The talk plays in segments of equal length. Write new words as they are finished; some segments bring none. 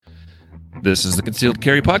This is the Concealed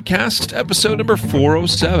Carry Podcast, episode number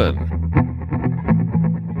 407.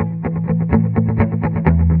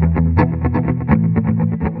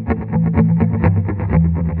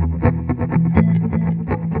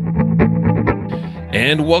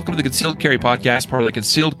 And welcome to the Concealed Carry Podcast, part of the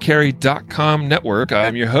ConcealedCarry.com network.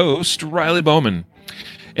 I'm your host, Riley Bowman.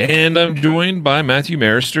 And I'm joined by Matthew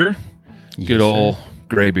Marister, good old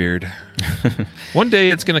graybeard. One day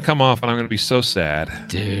it's going to come off and I'm going to be so sad.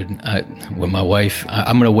 Dude, with my wife,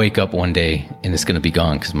 I'm going to wake up one day and it's going to be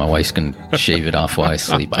gone because my wife's going to shave it off while I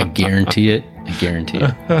sleep. I guarantee it. I guarantee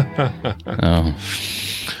it. Oh.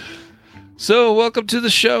 So welcome to the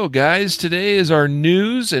show, guys. Today is our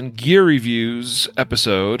news and gear reviews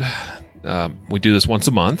episode. We do this once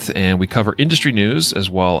a month and we cover industry news as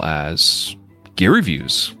well as gear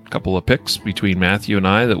reviews. A couple of picks between Matthew and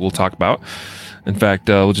I that we'll talk about. In fact,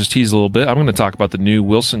 we'll just tease a little bit. I'm going to talk about the new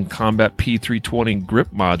Wilson Combat P320 grip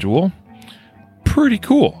module. Pretty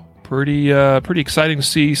cool. Pretty exciting to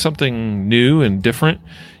see something new and different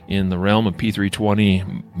in the realm of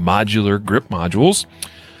P320 modular grip modules.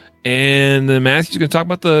 And then Matthew's going to talk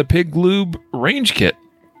about the Pig Lube range kit.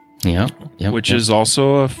 Which is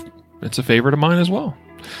also it's a favorite of mine as well.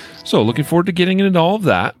 So looking forward to getting into all of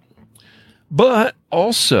that. But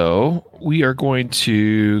also, we are going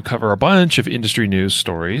to cover a bunch of industry news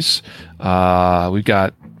stories. We've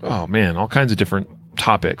got, all kinds of different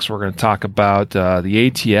topics. We're going to talk about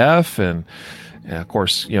the ATF, and of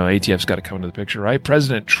course, ATF's got to come into the picture, right?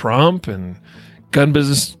 President Trump and gun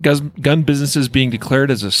businesses being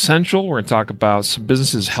declared as essential. We're going to talk about some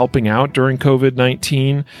businesses helping out during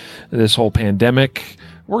COVID-19, this whole pandemic.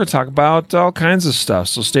 We're going to talk about all kinds of stuff,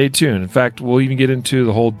 so stay tuned. In fact, we'll even get into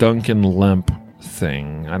the whole Duncan Lemp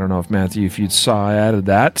thing. I don't know if Matthew, if you saw I added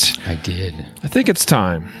that. I did. I think it's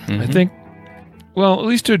time. Mm-hmm. I think, at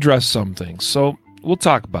least to address some things. So we'll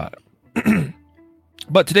talk about it.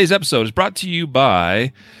 But today's episode is brought to you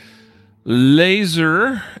by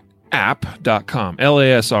LaserApp.com,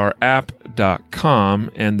 LASR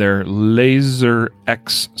app.com, and their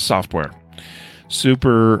LaserX software.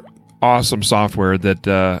 Super awesome software that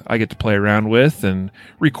I get to play around with and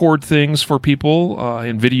record things for people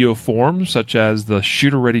in video form, such as the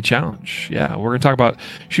Shooter Ready Challenge. Yeah, we're going to talk about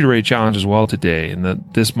Shooter Ready Challenge as well today, and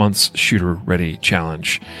this month's Shooter Ready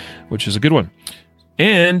Challenge, which is a good one.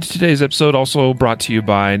 And today's episode also brought to you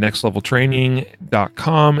by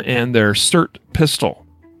NextLevelTraining.com and their CERT pistol.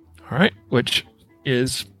 All right, which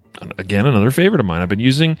is, again, another favorite of mine. I've been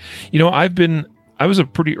using, I was a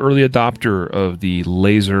pretty early adopter of the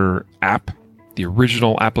Laser app, the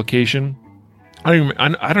original application. I don't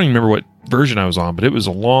even remember what version I was on, but it was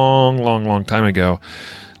a long time ago.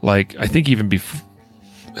 Like, I think even before,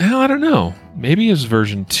 I don't know. Maybe it was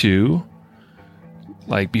version 2.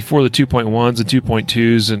 Like, before the 2.1s and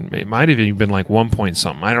 2.2s, and it might have even been like 1 point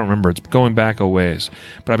something. I don't remember. It's going back a ways.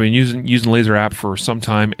 But I've been using Laser app for some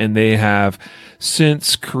time, and they have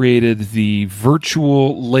since created the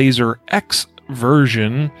virtual Laser X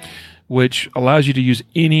version, which allows you to use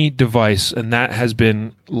any device, and that has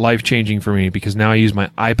been life-changing for me because now I use my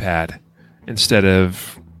iPad instead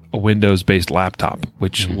of a Windows-based laptop,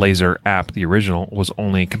 which Laser app, the original, was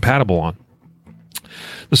only compatible on.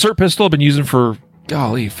 The CERT pistol I've been using for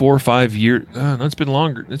 4 or 5 years. No, it's been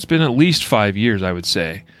longer. It's been at least 5 years, I would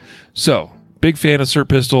say. So, big fan of CERT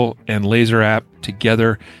pistol and Laser app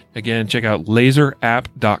together. Again, check out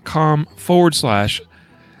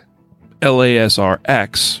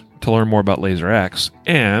laserapp.com/LASRX to learn more about LaserX,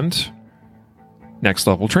 and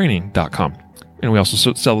nextleveltraining.com. And we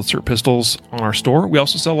also sell the CERT pistols on our store. We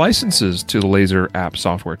also sell licenses to the Laser app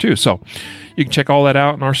software too. So you can check all that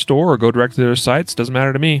out in our store or go directly to their sites. Doesn't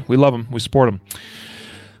matter to me. We love them. We support them.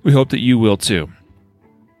 We hope that you will too.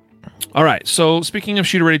 All right. So speaking of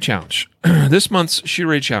Shooter Ready Challenge, this month's Shooter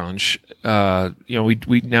Ready Challenge,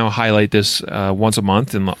 we now highlight this once a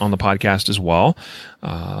month on the podcast as well.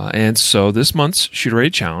 And so this month's Shooter Ready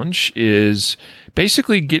Challenge is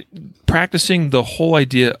basically practicing the whole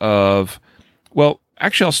idea of, I'll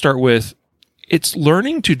start with, it's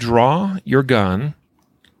learning to draw your gun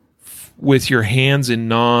with your hands in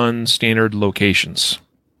non-standard locations,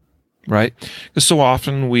 right? Because so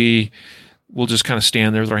often we'll just kind of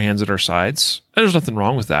stand there with our hands at our sides. And there's nothing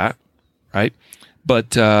wrong with that, right?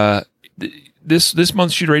 But this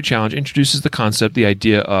month's Shooter Ready Challenge introduces the concept, the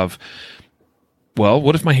idea of,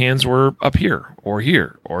 what if my hands were up here, or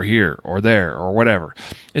here, or here, or there, or whatever?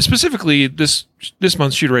 And specifically, this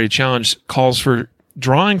month's Shooter Ready Challenge calls for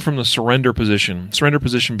drawing from the surrender position. Surrender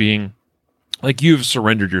position being like you've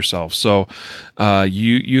surrendered yourself. So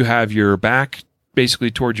you have your back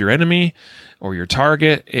basically towards your enemy or your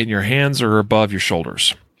target, and your hands are above your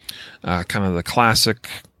shoulders. kind of the classic,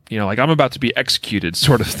 like I'm about to be executed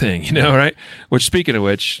sort of thing, right? Which, speaking of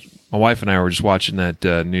which, my wife and I were just watching that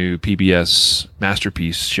new PBS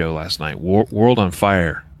Masterpiece show last night, World on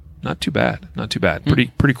Fire. Not too bad.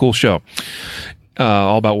 Pretty cool show.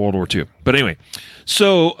 All about World War II. But anyway,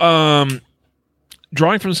 so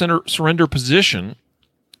drawing from the surrender position,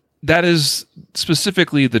 that is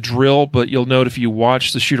specifically the drill, but you'll note if you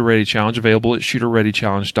watch the Shooter Ready Challenge, available at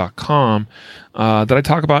shooterreadychallenge.com, that I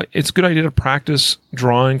talk about, it's a good idea to practice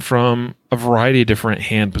drawing from a variety of different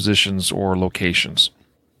hand positions or locations.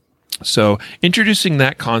 So introducing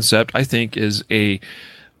that concept, I think, is a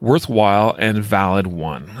worthwhile and valid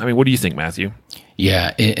one. I mean, what do you think, Matthew?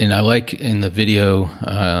 Yeah, and I like in the video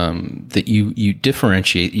that you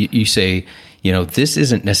differentiate. You say, this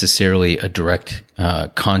isn't necessarily a direct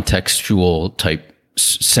contextual type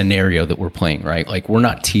scenario that we're playing, right? Like, we're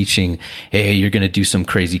not teaching, hey, you're going to do some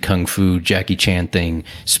crazy kung fu Jackie Chan thing,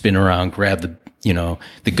 spin around, grab the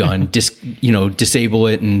gun, disable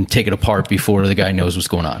it and take it apart before the guy knows what's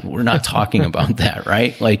going on. We're not talking about that,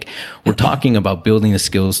 right? Like, we're talking about building the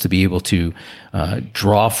skills to be able to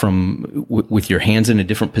draw from with your hands in a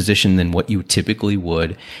different position than what you typically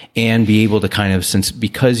would, and be able to kind of,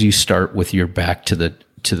 because you start with your back to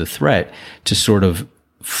the threat, to sort of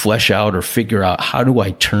flesh out or figure out, how do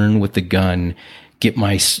I turn with the gun, get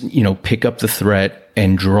my, pick up the threat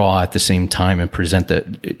and draw at the same time and present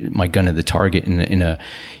my gun at the target in a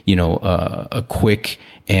quick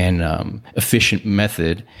and efficient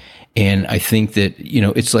method. And I think that,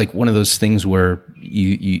 it's like one of those things where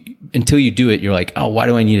you until you do it, you're like, oh, why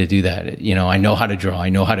do I need to do that? I know how to draw, I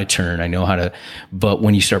know how to turn, I know how to, but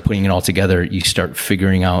when you start putting it all together, you start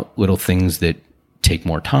figuring out little things that take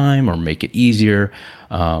more time or make it easier.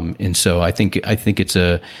 And so I think it's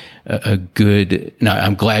a good, now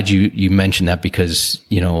I'm glad you mentioned that, because,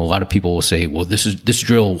 a lot of people will say, well, this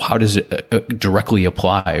drill, how does it directly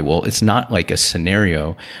apply? Well, it's not like a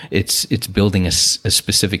scenario. It's building a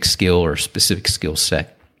specific skill or a specific skill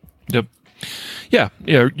set. Yep. Yeah,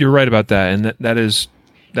 you're right about that. And that is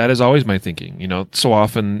always my thinking. So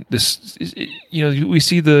often we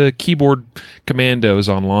see the keyboard commandos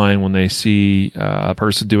online when they see a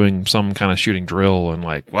person doing some kind of shooting drill, and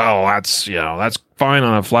like, well, that's fine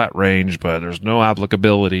on a flat range, but there's no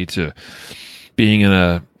applicability to being in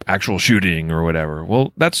a actual shooting or whatever.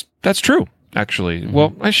 Well, that's true, actually. Mm-hmm.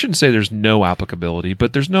 Well, I shouldn't say there's no applicability,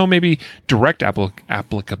 but there's no maybe direct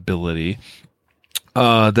applicability.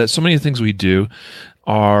 That so many things we do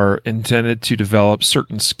are intended to develop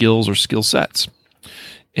certain skills or skill sets.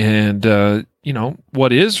 And,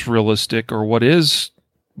 what is realistic or what is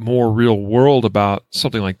more real world about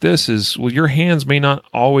something like this is, well, your hands may not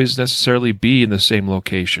always necessarily be in the same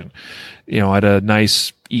location, at a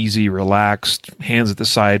nice, easy, relaxed, hands at the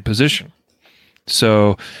side position.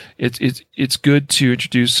 So it's good to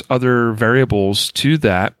introduce other variables to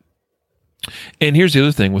that. And here's the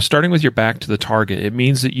other thing: with starting with your back to the target, it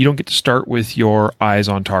means that you don't get to start with your eyes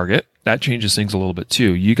on target. That changes things a little bit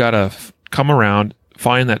too. You got to come around,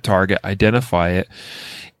 find that target, identify it,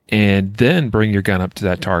 and then bring your gun up to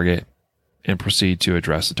that target and proceed to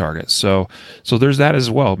address the target. So there's that as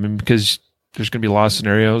well. I mean, because there's going to be a lot of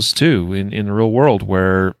scenarios too in the real world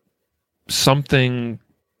where something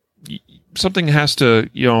has to,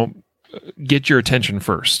 get your attention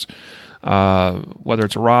first. Whether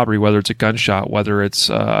it's a robbery, whether it's a gunshot, whether it's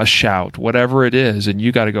a shout, whatever it is, and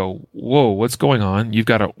you got to go, whoa, what's going on? You've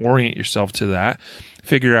got to orient yourself to that,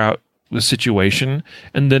 figure out the situation,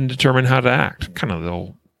 and then determine how to act. Kind of the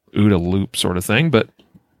old OODA loop sort of thing. But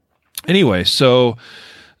anyway, so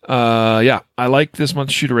I like this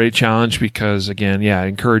month's Shooter Ready Challenge because, again, it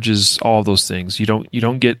encourages all of those things. You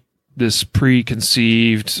don't get this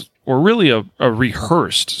preconceived or really a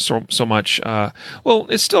rehearsed so much. Well,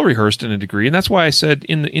 it's still rehearsed in a degree, and that's why I said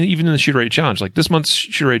even in the Shooter Ready Challenge, like this month's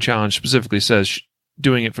Shooter Ready Challenge specifically says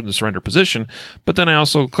doing it from the surrender position, but then I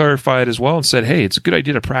also clarified as well and said, hey, it's a good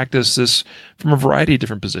idea to practice this from a variety of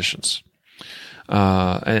different positions.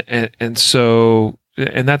 And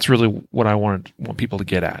that's really what I want people to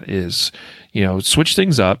get at is, switch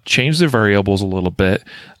things up, change the variables a little bit,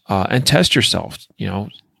 and test yourself.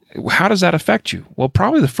 How does that affect you? Well,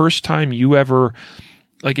 probably the first time you ever,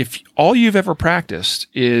 like if all you've ever practiced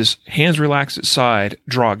is hands relaxed at side,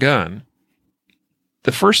 draw a gun,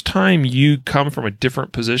 the first time you come from a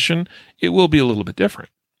different position, it will be a little bit different.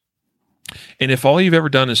 And if all you've ever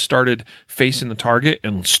done is started facing the target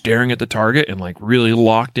and staring at the target and like really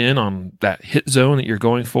locked in on that hit zone that you're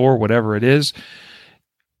going for, whatever it is,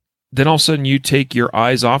 then all of a sudden you take your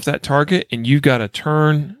eyes off that target and you've got to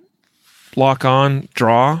turn, lock on,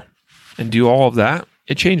 draw, and do all of that,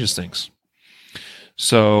 it changes things.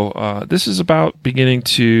 So this is about beginning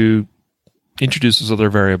to introduce those other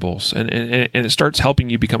variables, and it starts helping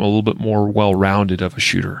you become a little bit more well-rounded of a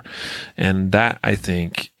shooter. And that, I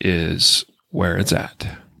think, is where it's at.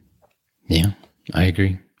 Yeah, I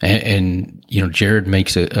agree. And Jared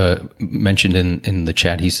makes a mentioned in the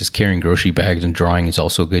chat. He says carrying grocery bags and drawing is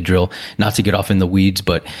also a good drill. Not to get off in the weeds,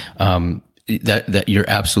 but that you're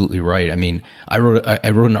absolutely right. I mean, I wrote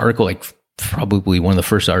an article, like probably one of the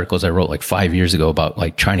first articles I wrote like 5 years ago, about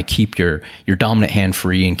like trying to keep your dominant hand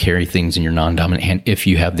free and carry things in your non-dominant hand if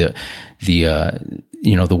you have the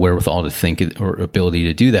wherewithal to think or ability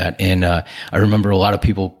to do that. And I remember a lot of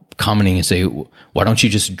people commenting and say, why don't you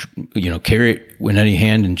just carry it in any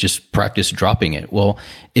hand and just practice dropping it? Well,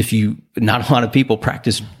 not a lot of people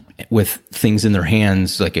practice with things in their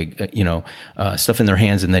hands, like stuff in their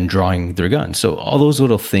hands, and then drawing their gun. So all those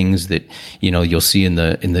little things that you'll see in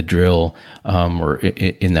the drill, or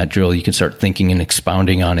in that drill, you can start thinking and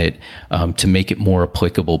expounding on it to make it more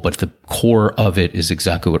applicable. But the core of it is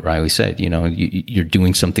exactly what Riley said. You're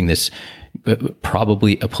doing something that's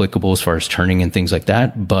probably applicable as far as turning and things like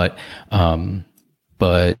that, but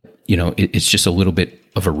it's just a little bit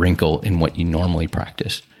of a wrinkle in what you normally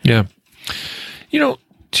practice. Yeah.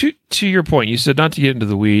 To your point, you said not to get into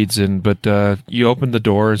the weeds, but you opened the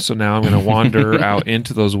door, so now I'm going to wander out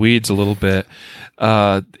into those weeds a little bit.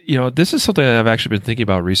 This is something that I've actually been thinking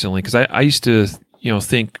about recently, because I used to,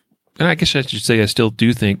 think, and I guess I should say I still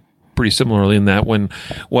do think pretty similarly, in that when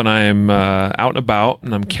I'm out and about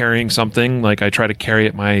and I'm carrying something, like I try to carry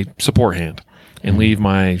it my support hand and leave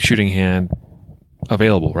my shooting hand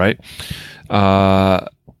available, right?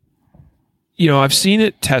 I've seen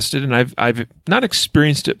it tested, and I've not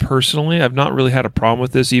experienced it personally. I've not really had a problem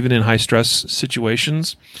with this, even in high stress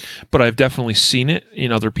situations, but I've definitely seen it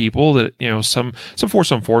in other people that, some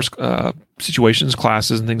force on force situations,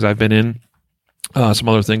 classes and things I've been in, some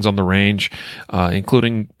other things on the range,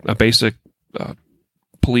 including a basic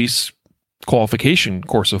police qualification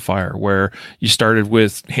course of fire, where you started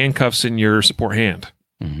with handcuffs in your support hand.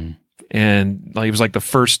 Mm-hmm. And it was like the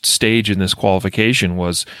first stage in this qualification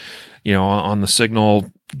was, on the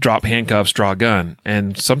signal, drop handcuffs, draw a gun.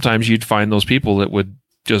 And sometimes you'd find those people that would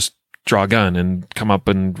just draw a gun and come up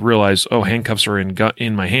and realize, oh, handcuffs are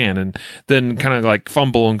in my hand, and then kind of like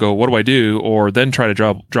fumble and go, what do I do? Or then try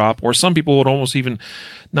to drop. Or some people would almost even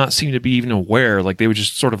not seem to be even aware. Like they would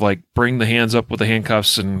just sort of like bring the hands up with the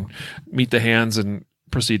handcuffs and meet the hands and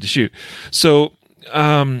proceed to shoot. So,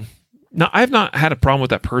 now I've not had a problem with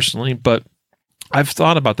that personally, but I've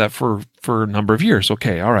thought about that for a number of years.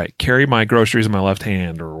 Okay, all right, carry my groceries in my left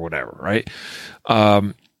hand or whatever, right?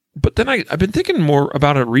 But then I've been thinking more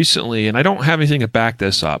about it recently, and I don't have anything to back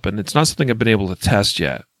this up, and it's not something I've been able to test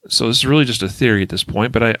yet. So this is really just a theory at this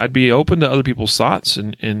point, but I'd be open to other people's thoughts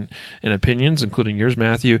and opinions, including yours,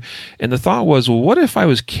 Matthew. And the thought was, well, what if I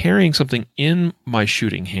was carrying something in my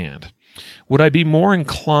shooting hand? Would I be more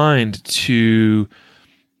inclined to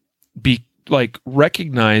be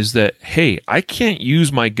recognize that, hey, I can't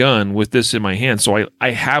use my gun with this in my hand, so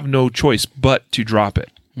I have no choice but to drop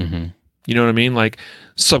it. Mm-hmm. You know what I mean? Like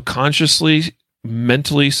subconsciously,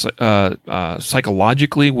 mentally,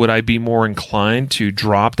 psychologically, would I be more inclined to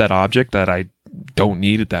drop that object that I don't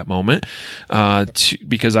need at that moment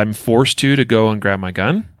because I'm forced to go and grab my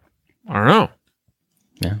gun? I don't know.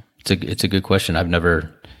 Yeah, it's a good question. I've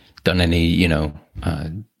never done any,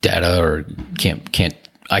 data or can't.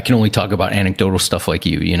 I can only talk about anecdotal stuff like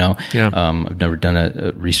you. Yeah. I've never done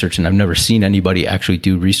a research, and I've never seen anybody actually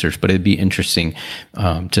do research, but it'd be interesting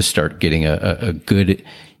to start getting a good,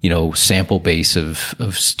 sample base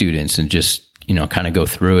of students and just, kind of go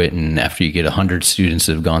through it. And after you get 100 students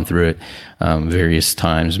that have gone through it various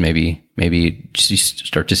times, maybe you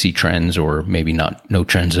start to see trends, or maybe no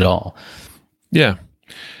trends at all. Yeah.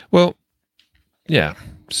 Well, yeah.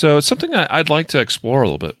 So it's something I'd like to explore a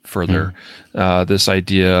little bit further. This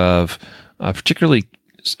idea of particularly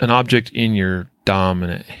an object in your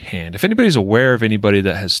dominant hand. If anybody's aware of anybody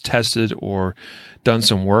that has tested or done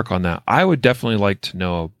some work on that, I would definitely like to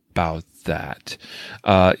know about that.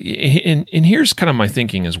 And here's kind of my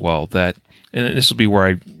thinking as well, that, and this will be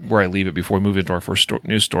where I leave it before we move into our first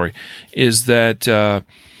news story, is that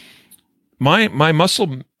my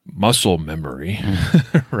muscle memory,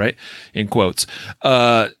 right, in quotes,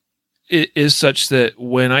 it is such that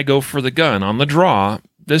when I go for the gun on the draw,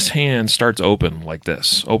 this hand starts open like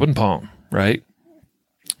this, open palm, right?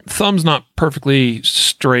 Thumb's not perfectly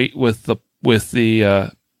straight with the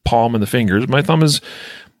palm and the fingers. My thumb is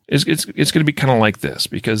it's going to be kind of like this,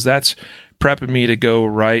 because that's prepping me to go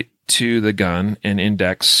right to the gun and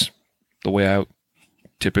index the way I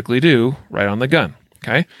typically do, right on the gun.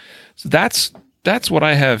 Okay, so that's that's what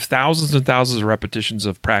I have thousands and thousands of repetitions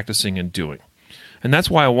of practicing and doing. And that's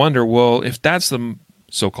why I wonder, well, if that's the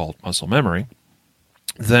so-called muscle memory,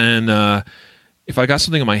 then if I got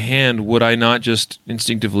something in my hand, would I not just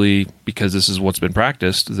instinctively, because this is what's been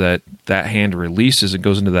practiced, that hand releases and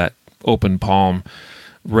goes into that open palm,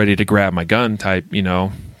 ready to grab my gun type,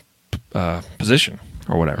 position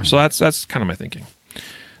or whatever. So that's kind of my thinking.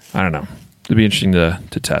 I don't know. It'd be interesting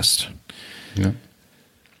to test. Yeah.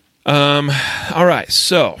 All right.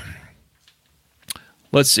 So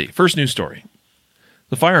let's see. First news story.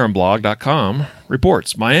 TheFirearmBlog.com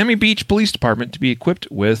reports Miami Beach Police Department to be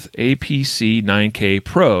equipped with APC 9K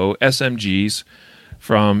Pro SMGs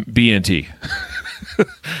from B&T.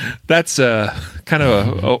 That's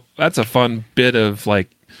that's a fun bit of like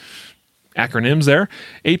acronyms there.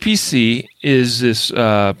 APC is this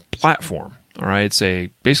platform. All right, it's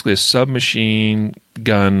basically a submachine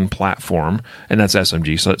gun platform, and that's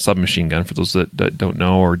SMG, so that's submachine gun for those that don't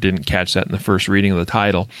know or didn't catch that in the first reading of the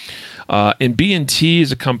title. And B&T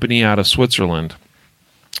is a company out of Switzerland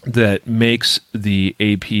that makes the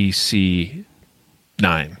APC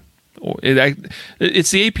 9. It's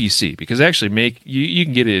the APC because they actually you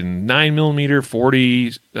can get it in 9mm,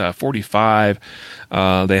 40, 45.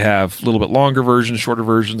 They have a little bit longer versions, shorter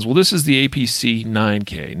versions. Well, this is the APC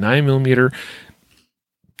 9K. 9mm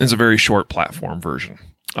is a very short platform version.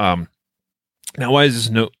 Now, why is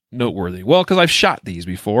this noteworthy? Well, because I've shot these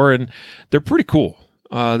before, and they're pretty cool.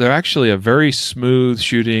 They're actually a very smooth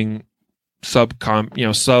shooting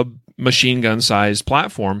sub-machine gun sized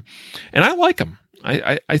platform, and I like them.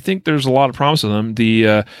 I think there's a lot of promise in them.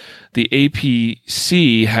 The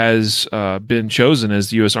APC has been chosen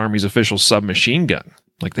as the U.S. Army's official submachine gun.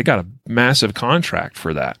 Like, they got a massive contract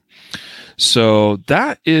for that. So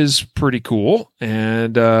that is pretty cool.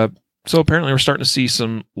 And so apparently we're starting to see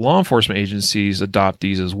some law enforcement agencies adopt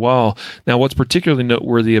these as well. Now, what's particularly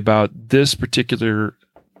noteworthy about this particular,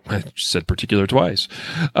 I said particular twice,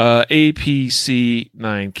 APC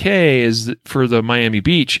 9K is for the Miami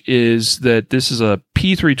Beach, is that this is a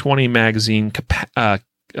P320 magazine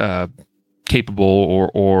capable,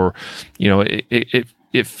 or it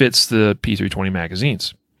fits the P320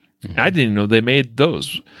 magazines. Mm-hmm. I didn't know they made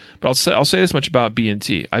those, but I'll say this much about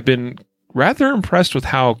B&T. I've been rather impressed with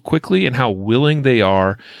how quickly and how willing they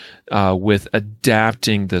are with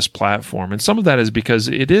adapting this platform, and some of that is because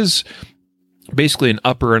it is basically an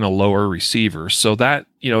upper and a lower receiver, so that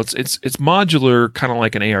it's modular, kind of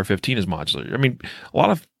like an AR-15 is modular. I mean, a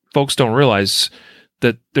lot of folks don't realize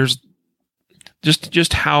that there's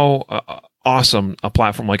just how awesome a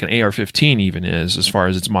platform like an AR-15 even is as far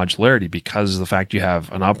as its modularity, because of the fact you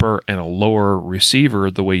have an upper and a lower receiver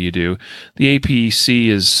the way you do. The APC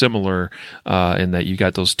is similar in that you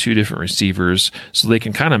got those two different receivers, so they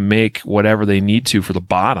can kind of make whatever they need to for the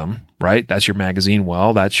bottom, right? That's your magazine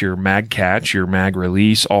well, that's your mag catch, your mag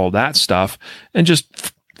release, all that stuff, and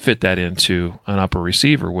just fit that into an upper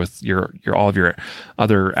receiver with your all of your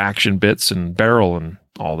other action bits and barrel and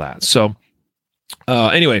all that. So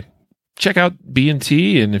anyway, check out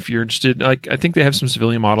B&T, and if you're interested, I think they have some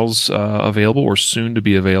civilian models available or soon to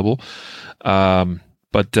be available.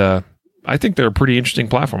 But I think they're a pretty interesting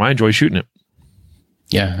platform. I enjoy shooting it.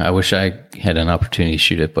 Yeah, I wish I had an opportunity to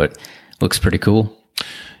shoot it, but looks pretty cool.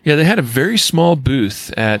 Yeah, they had a very small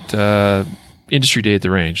booth at Industry Day at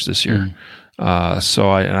the range this year.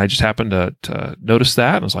 So I just happened to notice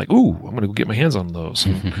that, and I was like, "Ooh, I'm going to go get my hands on those."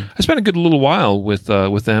 I spent a good little while with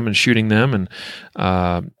them and shooting them, and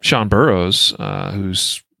Sean Burrows,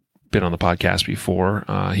 who's been on the podcast before,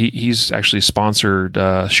 he's actually a sponsored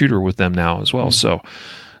shooter with them now as well. So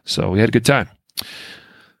we had a good time.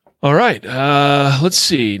 All right, let's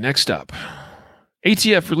see. Next up,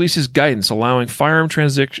 ATF releases guidance allowing firearm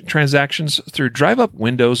transactions through drive-up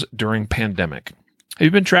windows during pandemic. Have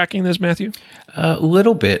you been tracking this, Matthew? A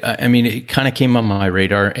little bit. I mean, it kind of came on my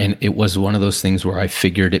radar, and it was one of those things where I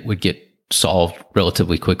figured it would get solved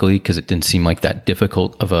relatively quickly because it didn't seem like that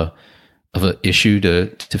difficult of a issue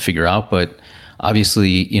to figure out. But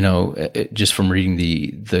obviously, just from reading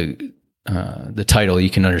the title, you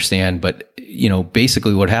can understand. But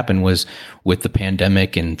basically, what happened was with the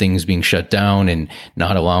pandemic and things being shut down and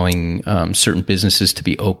not allowing certain businesses to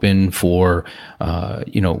be open for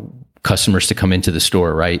customers to come into the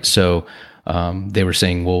store, right? So they were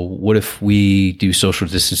saying, well, what if we do social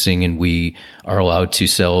distancing and we are allowed to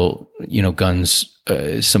sell, guns?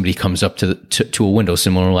 Somebody comes up to a window,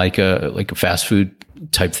 similar like a fast food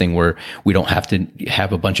type thing where we don't have to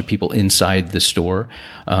have a bunch of people inside the store.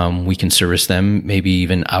 We can service them maybe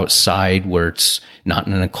even outside where it's not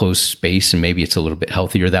in a closed space, and maybe it's a little bit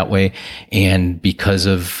healthier that way. And because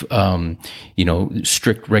of,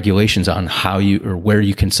 strict regulations on how you or where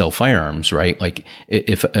you can sell firearms, right? Like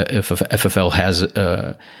if FFL has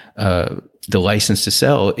the license to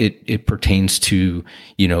sell, it pertains to,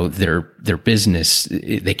 their business.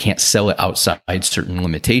 They can't sell it outside certain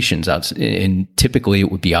limitations, and typically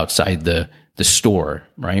it would be outside the store,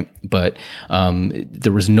 right? But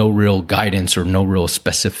there was no real guidance or no real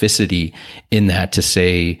specificity in that to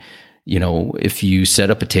say, if you set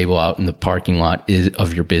up a table out in the parking lot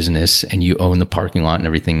of your business and you own the parking lot and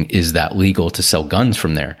everything, is that legal to sell guns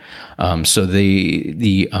from there? So the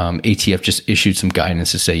ATF just issued some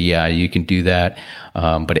guidance to say, yeah, you can do that,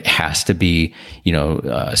 but it has to be,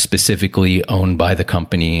 specifically owned by the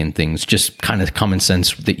company and things. Just kind of common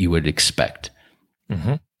sense that you would expect.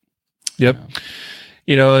 Mm-hmm. Yep.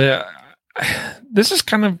 This is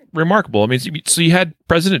kind of remarkable. I mean, so you had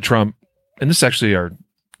President Trump, and this is actually our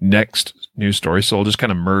next news story, so I'll just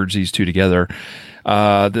kind of merge these two together.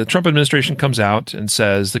 The Trump administration comes out and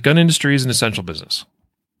says the gun industry is an essential business,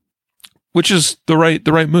 which is the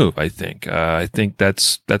right move. I think. I think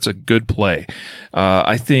that's a good play.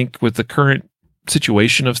 I think with the current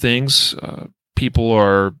situation of things, people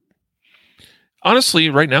are honestly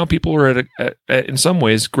right now. People are at in some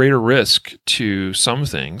ways greater risk to some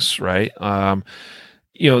things. Right.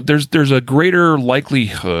 There's a greater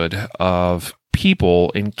likelihood of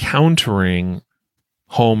people encountering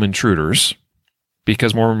home intruders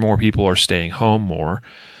because more and more people are staying home more.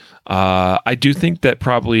 I do think that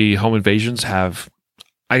probably home invasions have,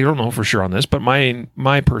 I don't know for sure on this, but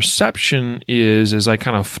my perception is, as I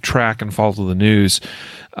kind of track and follow the news,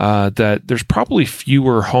 that there's probably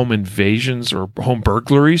fewer home invasions or home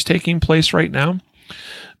burglaries taking place right now,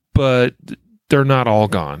 but they're not all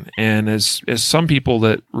gone. And as some people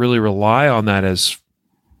that really rely on that as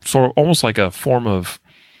for almost like a form of,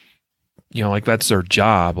 like that's their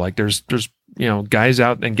job. Like there's guys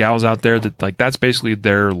out and gals out there that like that's basically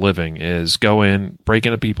their living is go in, break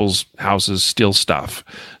into people's houses, steal stuff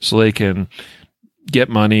so they can get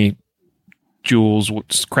money, jewels,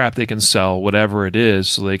 crap they can sell, whatever it is,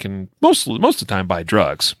 so they can most of the time buy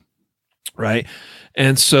drugs, right?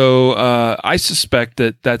 And so I suspect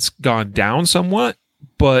that that's gone down somewhat,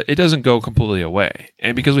 but it doesn't go completely away.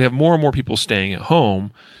 And because we have more and more people staying at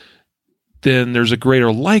home, then there's a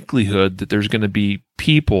greater likelihood that there's going to be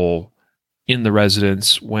people in the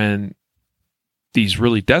residence when these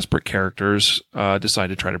really desperate characters decide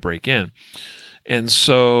to try to break in. And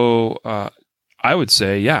so I would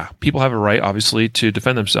say, yeah, people have a right, obviously, to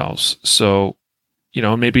defend themselves. So,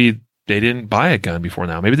 maybe they didn't buy a gun before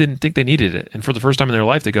now. Maybe they didn't think they needed it. And for the first time in their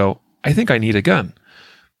life, they go, I think I need a gun.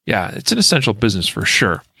 Yeah, it's an essential business for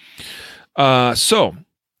sure. So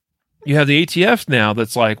you have the ATF now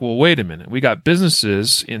that's like, well, wait a minute. We got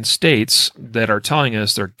businesses in states that are telling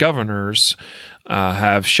us their governors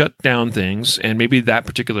have shut down things, and maybe that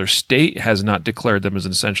particular state has not declared them as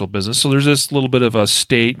an essential business. So there's this little bit of a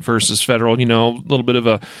state versus federal, a little bit of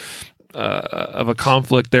a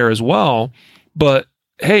conflict there as well. But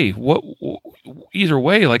hey, either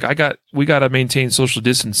way, like we got to maintain social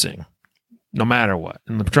distancing no matter what.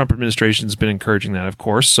 And the Trump administration has been encouraging that, of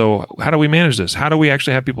course. So how do we manage this? How do we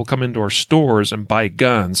actually have people come into our stores and buy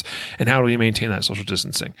guns? And how do we maintain that social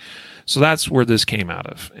distancing? So that's where this came out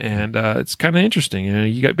of. And it's kind of interesting.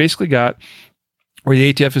 You basically got where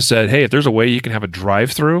the ATF has said, hey, if there's a way you can have a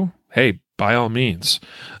drive-through, hey, by all means.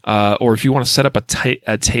 Or if you want to set up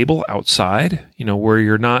a table outside, where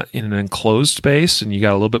you're not in an enclosed space and you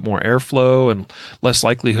got a little bit more airflow and less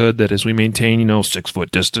likelihood that as we maintain,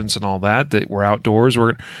 6-foot distance and all that we're outdoors,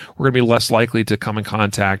 we're going to be less likely to come in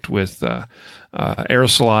contact with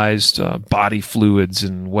aerosolized body fluids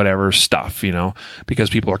and whatever stuff, because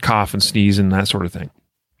people are coughing, sneezing, that sort of thing.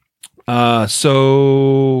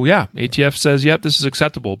 So yeah, ATF says, yep, this is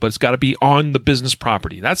acceptable, but it's got to be on the business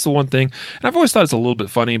property. That's the one thing. And I've always thought it's a little bit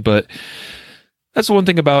funny, but that's the one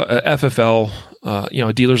thing about FFL,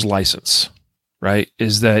 a dealer's license, right?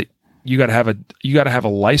 Is that you got to have a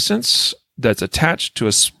license that's attached to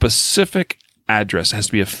a specific address. It has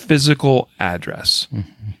to be a physical address.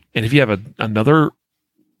 Mm-hmm. And if you have another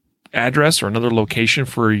address or another location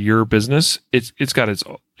for your business, it's got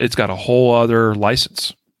a whole other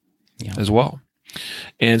license. Yeah. As well.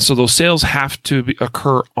 And so those sales have to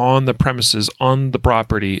occur on the premises, on the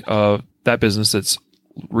property of that business that's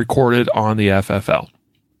recorded on the FFL.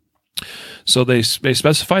 So they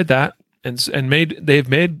specified that. and they've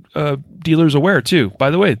made dealers aware too. By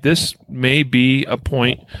the way, this may be a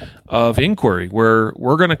point of inquiry where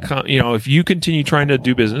we're going to, if you continue trying to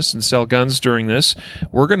do business and sell guns during this,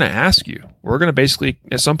 we're going to ask you. We're going to basically,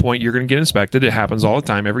 at some point, you're going to get inspected. It happens all the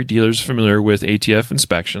time. Every dealer's familiar with ATF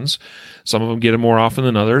inspections. Some of them get them more often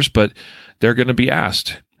than others, but they're going to be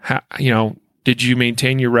asked, did you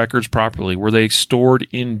maintain your records properly? Were they stored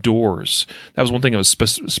indoors? That was one thing that was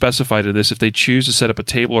specified to this. If they choose to set up a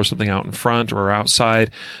table or something out in front or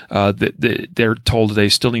outside, they're told that they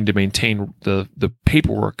still need to maintain the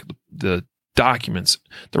paperwork, the documents,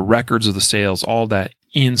 the records of the sales, all that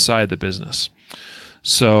inside the business.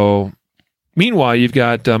 So meanwhile, you've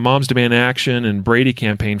got Moms Demand Action and Brady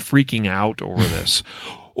campaign freaking out over this.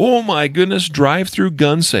 Oh my goodness, drive-through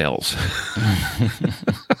gun sales.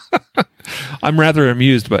 I'm rather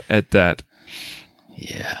amused at that.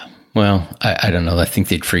 Yeah. Well, I don't know. I think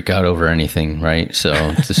they'd freak out over anything, right?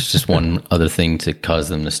 So this is just one other thing to cause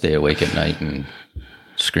them to stay awake at night and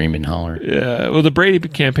scream and holler. Yeah. Well, the Brady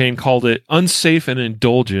campaign called it unsafe and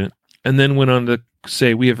indulgent, and then went on to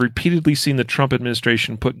say, we have repeatedly seen the Trump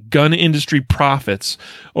administration put gun industry profits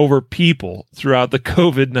over people throughout the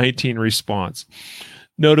COVID-19 response,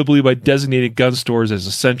 notably by designating gun stores as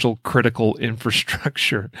essential critical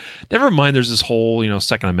infrastructure. Never mind, there's this whole,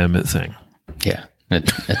 Second Amendment thing. Yeah,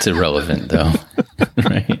 that's irrelevant, though.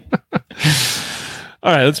 Right?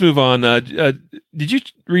 All right, let's move on. Did you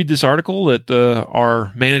read this article that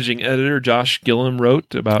our managing editor, Josh Gillum,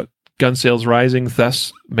 wrote about gun sales rising,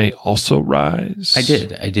 thus may also rise? I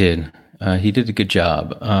did. He did a good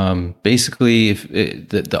job. Basically, if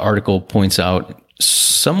the article points out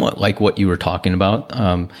somewhat like what you were talking about.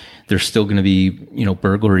 There's still going to be,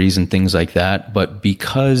 burglaries and things like that. But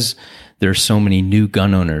because there's so many new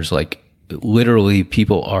gun owners, like literally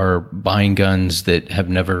people are buying guns that have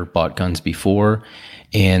never bought guns before,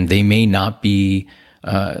 and they may not be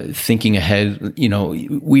thinking ahead.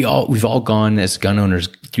 We've all gone as gun owners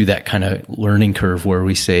through that kind of learning curve where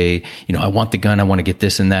we say, I want the gun, I want to get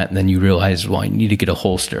this and that. And then you realize, well, I need to get a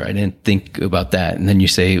holster. I didn't think about that. And then you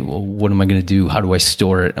say, well, what am I going to do? How do I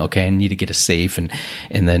store it? Okay, I need to get a safe. And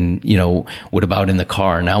then, what about in the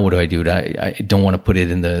car? Now what do? I don't want to put it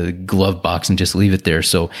in the glove box and just leave it there.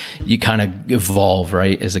 So you kind of evolve,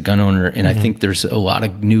 right, as a gun owner. And I think there's a lot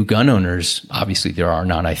of new gun owners. Obviously there are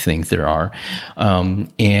not. I think there are.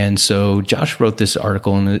 And so Josh wrote this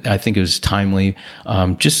article, and I think it was timely.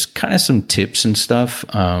 Just kind of some tips and stuff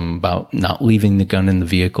about not leaving the gun in the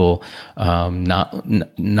vehicle,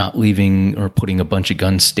 not leaving or putting a bunch of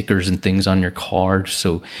gun stickers and things on your car,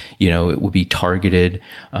 so it would be targeted.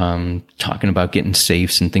 Talking about getting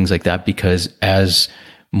safes and things like that, because as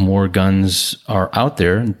more guns are out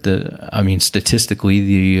there, statistically,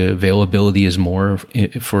 the availability is more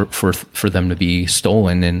for them to be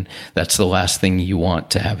stolen, and that's the last thing you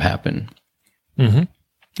want to have happen. Mm-hmm.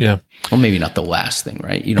 Yeah. Well, maybe not the last thing,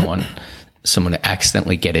 right? You don't want someone to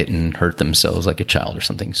accidentally get it and hurt themselves, like a child or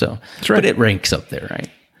something. So, that's right. But it ranks up there, right?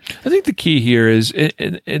 I think the key here is,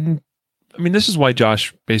 this is why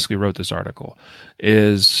Josh basically wrote this article,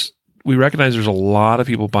 is we recognize there's a lot of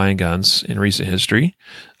people buying guns in recent history.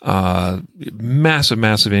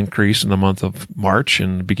 Massive increase in the month of March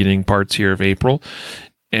and beginning parts here of April.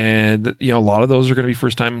 And, a lot of those are going to be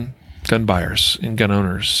first-time gun buyers and gun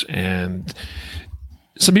owners. And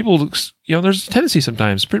some people, there's a tendency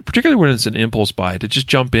sometimes, particularly when it's an impulse buy, to just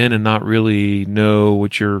jump in and not really know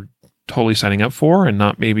what you're totally signing up for, and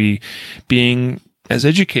not maybe being as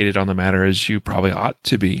educated on the matter as you probably ought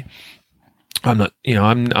to be. I'm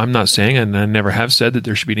not saying, and I never have said, that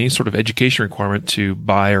there should be any sort of education requirement to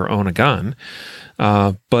buy or own a gun.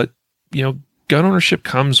 But gun ownership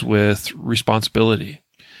comes with responsibility.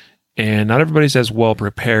 And not everybody's as well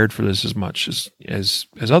prepared for this as much as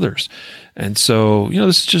others. And so,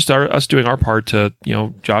 this is just us doing our part to,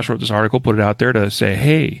 Josh wrote this article, put it out there to say,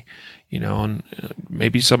 hey, and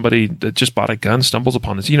maybe somebody that just bought a gun stumbles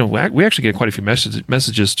upon this. We actually get quite a few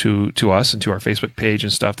messages to us and to our Facebook page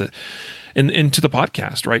and stuff, that and to the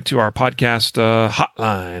podcast, right? To our podcast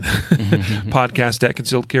hotline,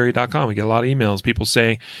 podcast@concealedcarry.com. We get a lot of emails, people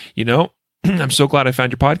saying, I'm so glad I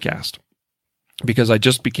found your podcast, because I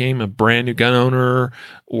just became a brand new gun owner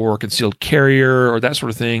or concealed carrier or that sort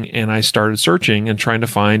of thing. And I started searching and trying to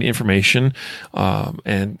find information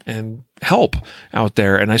and help out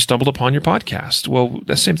there. And I stumbled upon your podcast. Well,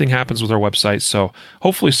 the same thing happens with our website. So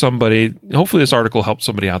hopefully this article helped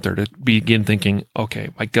somebody out there to begin thinking, okay,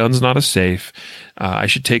 my gun's not as safe. I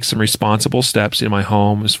should take some responsible steps in my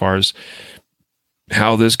home as far as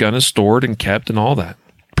how this gun is stored and kept and all that,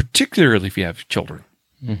 particularly if you have children.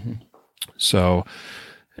 Mm-hmm. So,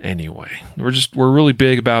 anyway. We're really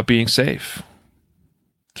big about being safe.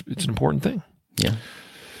 It's an important thing. Yeah.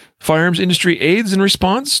 Firearms industry aids in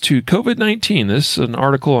response to COVID-19. This is an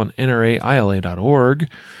article on NRAILA.org.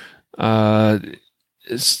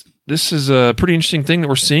 This is a pretty interesting thing that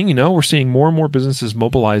we're seeing. We're seeing more and more businesses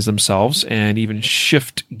mobilize themselves and even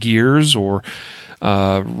shift gears or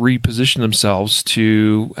reposition themselves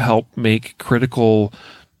to help make critical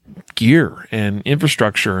gear and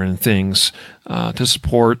infrastructure and things to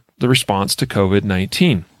support the response to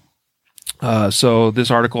COVID-19. So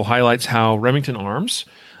this article highlights how Remington Arms,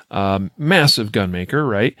 massive gun maker,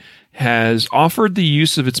 right, has offered the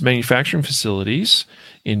use of its manufacturing facilities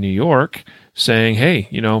in New York, saying, hey,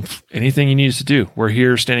 anything you need us to do, we're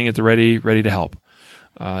here standing at the ready to help.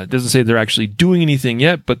 It doesn't say they're actually doing anything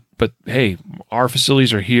yet, but hey, our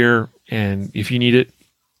facilities are here, and if you need it,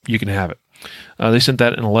 you can have it. They sent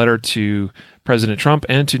that in a letter to President Trump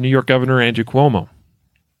and to New York Governor Andrew Cuomo,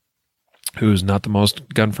 who's not the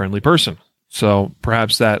most gun-friendly person. So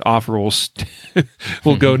perhaps that offer will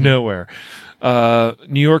go nowhere.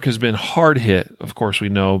 New York has been hard hit, of course, we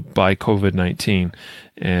know, by COVID-19.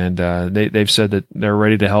 And they've said that they're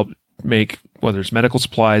ready to help make, whether it's medical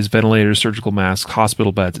supplies, ventilators, surgical masks,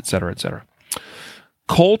 hospital beds, et cetera, et cetera.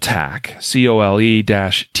 Coletac,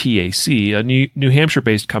 COLE-TAC, a New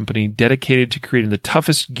Hampshire-based company dedicated to creating the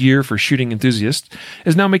toughest gear for shooting enthusiasts,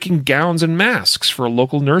 is now making gowns and masks for a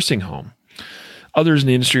local nursing home. Others in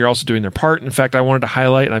the industry are also doing their part. In fact, I wanted to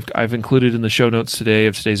highlight, and I've included in the show notes today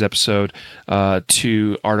of today's episode,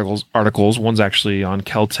 two articles. One's actually on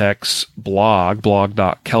Keltec's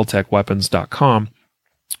blog.keltecweapons.com,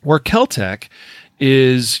 where Keltec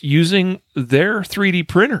is using their 3D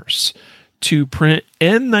printers to print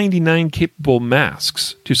N99 capable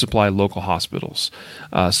masks to supply local hospitals.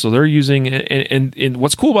 So they're using, and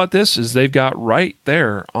what's cool about this is they've got right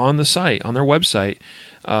there on the site, on their website,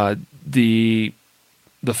 the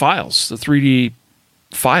files, the 3D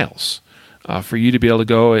files, for you to be able to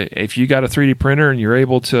go, if you got a 3D printer and you're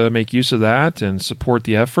able to make use of that and support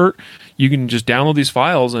the effort, you can just download these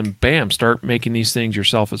files and bam, start making these things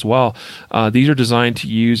yourself as well. These are designed to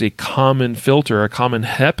use a common filter, a common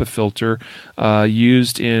HEPA filter,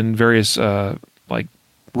 used in various, like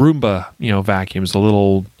Roomba, vacuums, the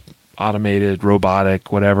little automated,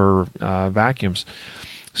 robotic, whatever, vacuums.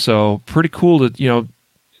 So pretty cool to,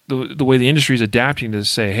 the way the industry is adapting to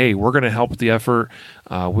say, hey, we're going to help with the effort.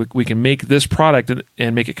 We can make this product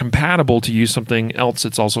and make it compatible to use something else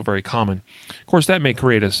that's also very common. Of course, that may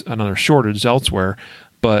create another shortage elsewhere,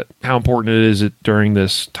 but how important is it during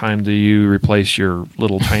this time do you replace your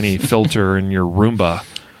little tiny filter in your Roomba?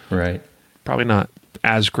 Right. Probably not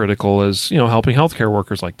as critical as, helping healthcare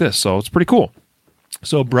workers like this. So it's pretty cool.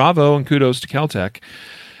 So bravo and kudos to Keltec.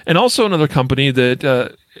 And also another company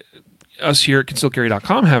that us here at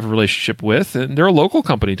concealedcarry.com have a relationship with, and they're a local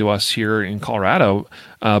company to us here in Colorado,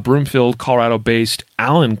 Broomfield, Colorado-based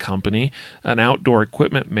Allen Company, an outdoor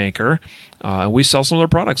equipment maker. We sell some of their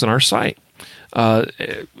products on our site.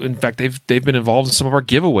 In fact, they've been involved in some of our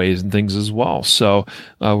giveaways and things as well. So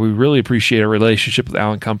we really appreciate our relationship with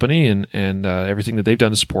Allen Company and everything that they've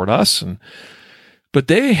done to support us. But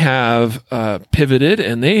they have pivoted,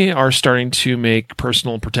 and they are starting to make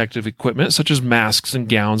personal protective equipment such as masks and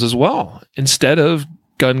gowns as well, instead of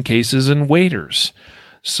gun cases and waders.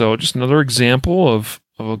 So just another example of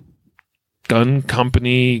a gun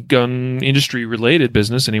company, gun industry related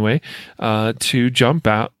business anyway, to jump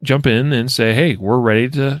in and say, hey, we're ready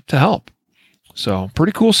to help. So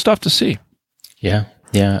pretty cool stuff to see. Yeah.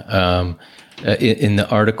 Yeah. In the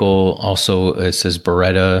article also, it says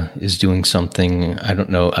Beretta is doing something. I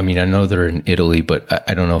don't know. I mean, I know they're in Italy, but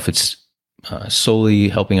I don't know if it's solely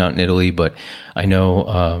helping out in Italy, but I know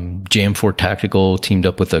Jam4 Tactical teamed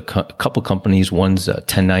up with a couple companies. One's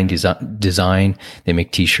 109 Design. They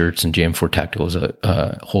make T-shirts, and Jam4 Tactical is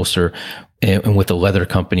a holster. And with a leather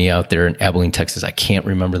company out there in Abilene, Texas, I can't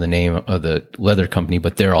remember the name of the leather company,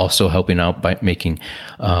 but they're also helping out by making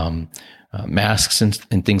masks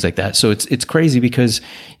and things like that. So it's crazy because,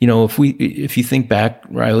 if you think back,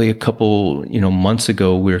 Riley, a couple, months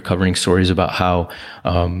ago, we were covering stories about how,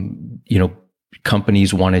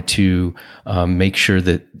 companies wanted to make sure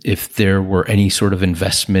that if there were any sort of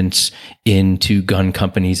investments into gun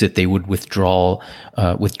companies, that they would withdraw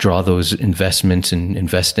those investments and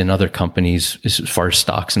invest in other companies as far as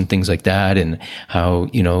stocks and things like that. And how,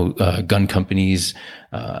 gun companies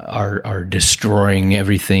are destroying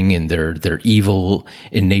everything, and they're evil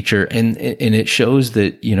in nature. And it shows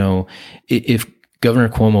that, if Governor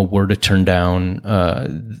Cuomo were to turn down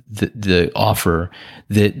the offer,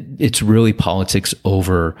 that it's really politics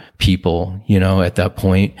over people. At that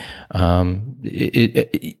point,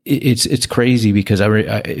 it's crazy because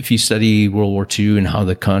if you study World War II and how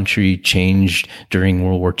the country changed during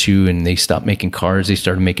World War II, and they stopped making cars, they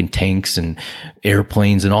started making tanks and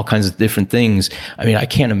airplanes and all kinds of different things. I mean, I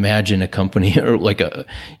can't imagine a company or like a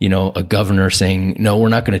governor saying, no, we're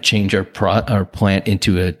not going to change our plant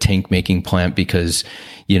into a tank making plant because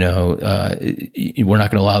we're not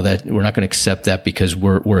going to allow that. We're not going to accept that because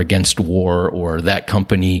we're against war, or that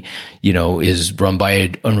company, is run by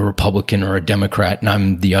a Republican or a Democrat, and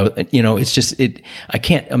I'm the other. It's just I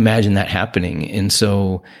can't imagine that happening. And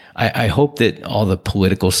so I hope that all the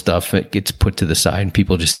political stuff gets put to the side, and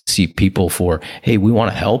people just see people for, hey, we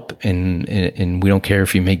want to help, and we don't care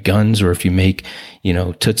if you make guns or if you make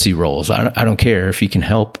Tootsie Rolls. I don't care. If you can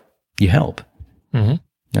help, you help. Mm-hmm.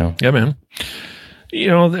 No. Yeah, man.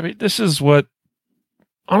 This is what,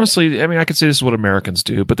 honestly, I could say this is what Americans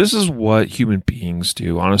do, but this is what human beings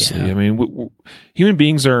do, honestly. Yeah. Human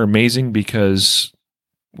beings are amazing because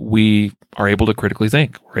we are able to critically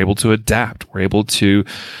think. We're able to adapt. We're able to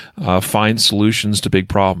find solutions to big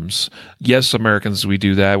problems. Yes, Americans, we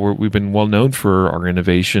do that. We've been well known for our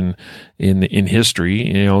innovation in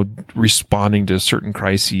history, responding to certain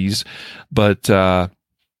crises. But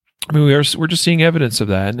we're just seeing evidence of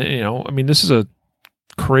that. And this is a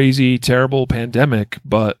crazy, terrible pandemic,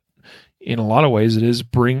 but in a lot of ways it is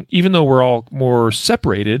even though we're all more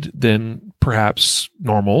separated than perhaps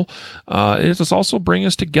normal, it does also bring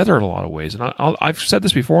us together in a lot of ways. And I've said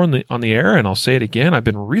this before on the air, and I'll say it again. I've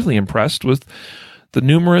been really impressed with the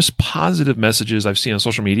numerous positive messages I've seen on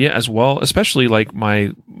social media, as well, especially like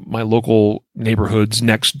my local neighborhood's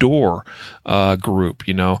Nextdoor group,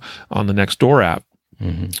 on the Nextdoor app.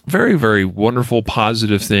 Mm-hmm. Very, very wonderful,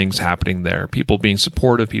 positive things happening there. People being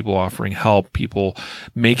supportive, people offering help, people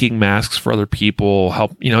making masks for other people,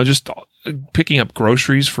 help, just picking up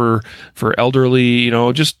groceries for elderly,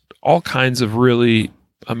 just all kinds of really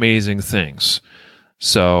amazing things.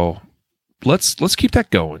 So let's keep that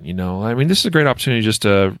going. This is a great opportunity just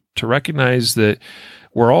to recognize that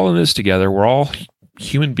we're all in this together. We're all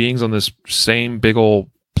human beings on this same big old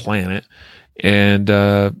planet,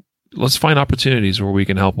 and let's find opportunities where we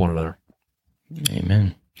can help one another.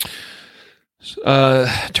 Amen.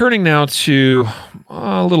 Turning now to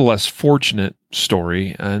a little less fortunate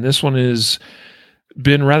story, and this one has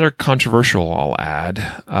been rather controversial, I'll add.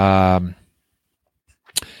 And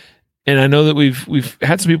I know that we've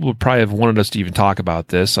had some people who probably have wanted us to even talk about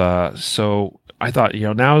this. So I thought,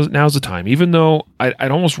 now's the time. Even though I'd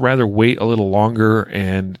almost rather wait a little longer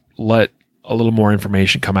and let a little more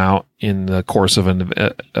information come out in the course of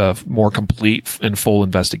a more complete and full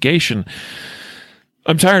investigation,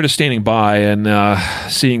 I'm tired of standing by and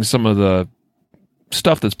seeing some of the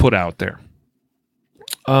stuff that's put out there.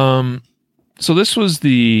 So this was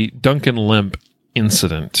the Duncan Lemp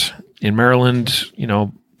incident in Maryland,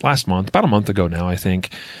 last month, about a month ago now, I think.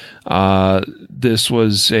 This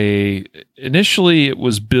was initially it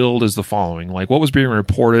was billed as the following. Like, what was being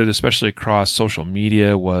reported, especially across social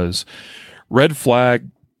media, was red flag,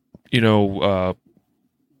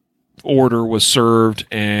 order was served,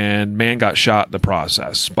 and man got shot in the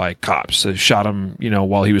process by cops. They shot him,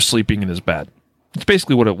 while he was sleeping in his bed. It's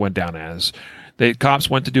basically what it went down as. The cops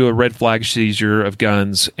went to do a red flag seizure of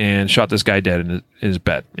guns and shot this guy dead in his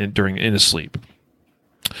bed in his sleep.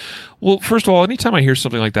 Well, first of all, anytime I hear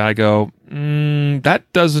something like that, I go, that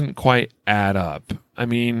doesn't quite add up.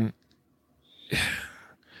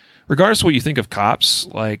 Regardless of what you think of cops,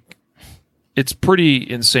 like, it's pretty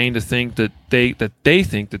insane to think that they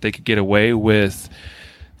think that they could get away with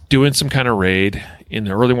doing some kind of raid in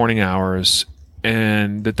the early morning hours,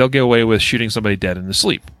 and that they'll get away with shooting somebody dead in the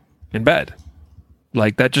sleep in bed.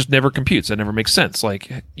 Like, that just never computes. That never makes sense.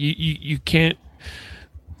 Like, you can't,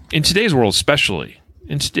 in today's world, especially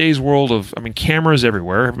in today's world of, cameras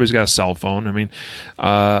everywhere. Everybody's got a cell phone. And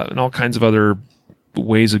all kinds of other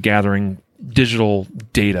ways of gathering digital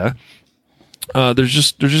data. There's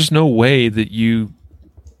just no way that you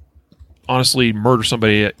honestly murder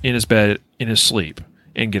somebody in his bed in his sleep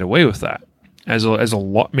and get away with that as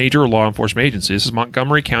a major law enforcement agency. This is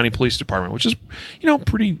Montgomery County Police Department, which is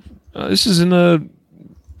pretty. This is in the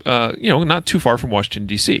not too far from Washington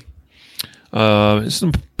D.C. It's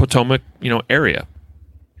in the Potomac area.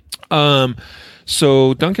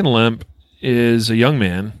 So Duncan Lemp is a young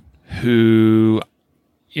man who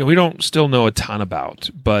we don't still know a ton about,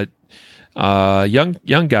 but.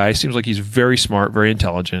 Young guy, seems like he's very smart, very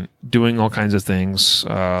intelligent, doing all kinds of things,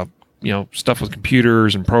 stuff with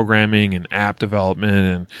computers and programming and app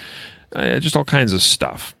development just all kinds of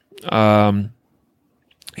stuff.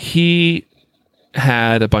 He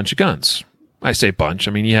had a bunch of guns. I say bunch.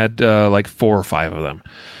 I mean, he had like 4 or 5 of them.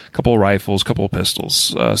 A couple of rifles, a couple of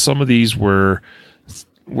pistols. Some of these were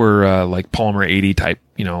like Polymer 80 type,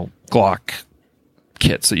 Glock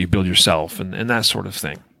kits that you build yourself and that sort of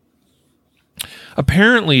thing.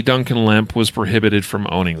 Apparently, Duncan Lemp was prohibited from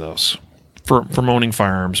owning those, from owning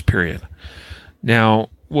firearms, period. Now,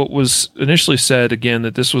 what was initially said, again,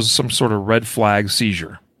 that this was some sort of red flag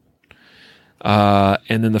seizure.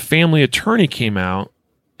 And then the family attorney came out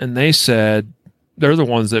and they said, they're the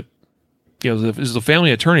ones that, this is the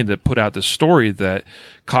family attorney that put out this story that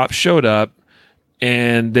cops showed up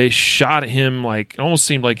and they shot him, like, it almost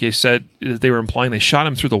seemed like they said that they were implying they shot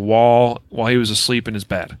him through the wall while he was asleep in his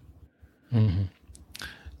bed. Mm-hmm.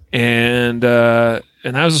 And that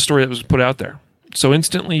was the story that was put out there. So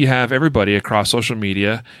instantly you have everybody across social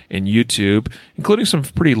media and YouTube, including some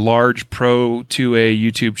pretty large pro 2A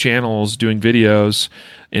YouTube channels doing videos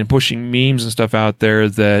and pushing memes and stuff out there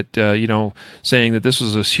that, saying that this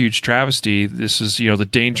was a huge travesty. This is, the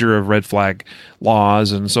danger of red flag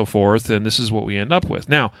laws and so forth. And this is what we end up with.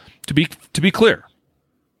 Now, to be clear,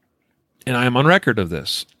 and I am on record of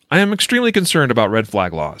this, I am extremely concerned about red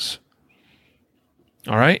flag laws.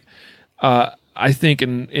 All right. I think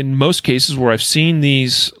in most cases where I've seen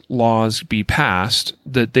these laws be passed,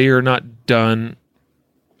 that they are not done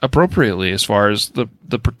appropriately as far as the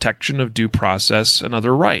protection of due process and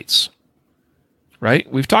other rights.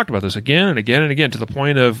 Right? We've talked about this again and again and again to the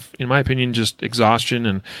point of, in my opinion, just exhaustion,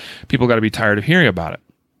 and people got to be tired of hearing about it.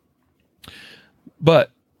 But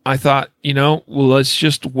I thought, let's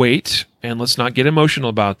just wait and let's not get emotional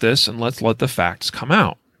about this and let's let the facts come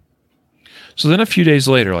out. So then a few days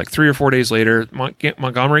later, like 3 or 4 days later,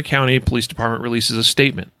 Montgomery County Police Department releases a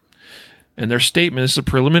statement. And their statement is a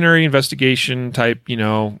preliminary investigation type,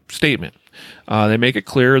 statement. They make it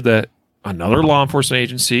clear that another law enforcement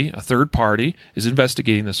agency, a third party, is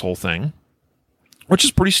investigating this whole thing, which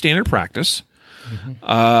is pretty standard practice. Mm-hmm.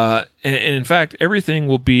 And in fact, everything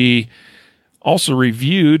will be also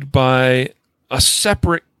reviewed by a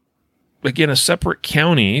separate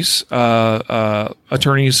county's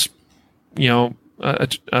attorney's, DA's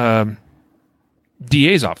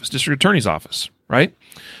office, district attorney's office, right?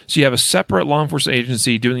 So you have a separate law enforcement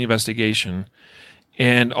agency doing the investigation,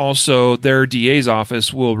 and also their DA's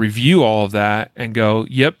office will review all of that and go,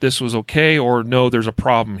 yep, this was okay, or no, there's a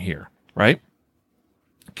problem here, right?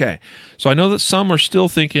 Okay. So I know that some are still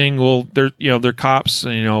thinking, well, they're cops,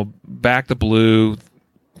 back the blue,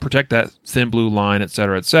 protect that thin blue line, et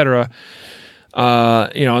cetera, et cetera.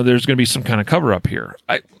 There's going to be some kind of cover up here.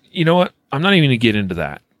 You know what? I'm not even going to get into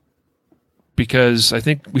that because I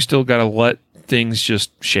think we still got to let things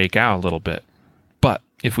just shake out a little bit. But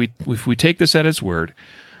if we take this at its word,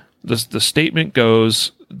 the statement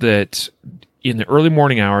goes that in the early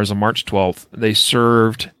morning hours of March 12th, they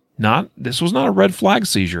served this was not a red flag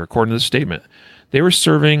seizure, according to the statement. They were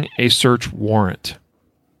serving a search warrant.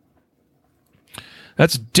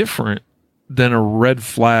 That's different than a red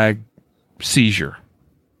flag seizure.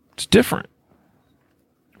 It's different,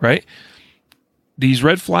 right? These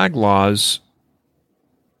red flag laws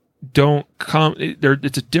don't come,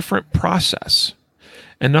 it's a different process.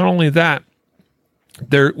 And not only that,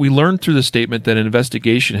 we learned through the statement that an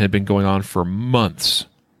investigation had been going on for months,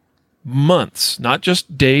 not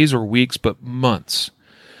just days or weeks, but months.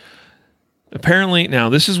 Apparently, now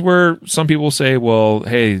this is where some people say, well,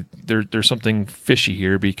 hey, there's something fishy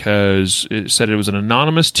here because it said it was an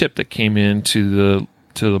anonymous tip that came in to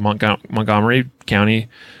the Montgomery County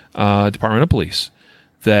Department of Police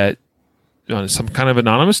that some kind of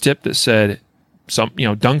anonymous tip that said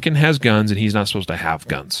Duncan has guns and he's not supposed to have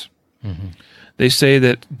guns. Mm-hmm. They say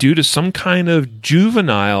that due to some kind of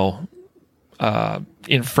juvenile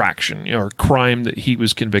infraction or crime that he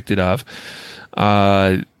was convicted of,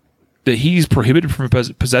 that he's prohibited from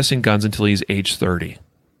possessing guns until he's age 30.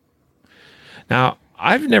 Now,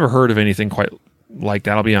 I've never heard of anything quite like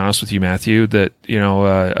that. I'll be honest with you, Matthew, that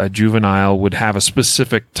a juvenile would have a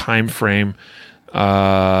specific time frame,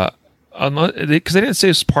 because they didn't say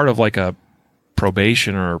it's part of like a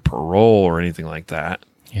probation or parole or anything like that.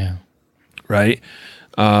 Yeah. Right.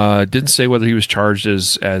 Didn't say whether he was charged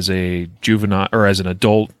as a juvenile or as an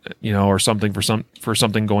adult, or something for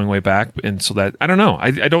something going way back. And so that I don't know.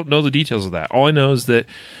 I don't know the details of that. All I know is that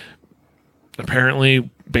apparently,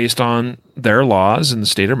 based on their laws in the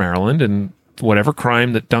state of Maryland and whatever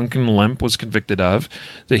crime that Duncan Lemp was convicted of,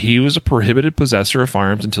 that he was a prohibited possessor of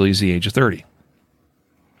firearms until he's the age of 30.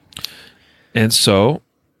 And so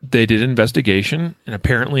they did an investigation and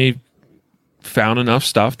apparently found enough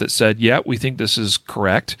stuff that said, yeah, we think this is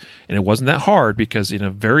correct. And it wasn't that hard because in a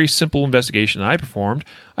very simple investigation I performed,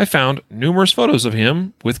 I found numerous photos of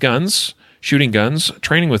him with guns, shooting guns,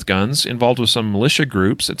 training with guns, involved with some militia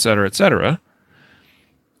groups, et cetera, et cetera.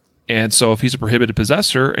 And so if he's a prohibited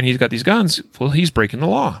possessor and he's got these guns, well, he's breaking the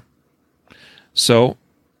law. So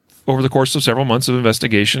over the course of several months of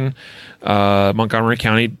investigation, Montgomery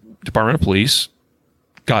County Department of Police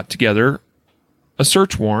got together a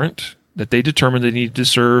search warrant that they determined they needed to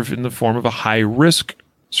serve in the form of a high-risk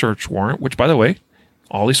search warrant, which, by the way,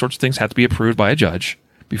 all these sorts of things have to be approved by a judge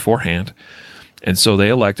beforehand. And so they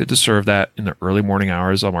elected to serve that in the early morning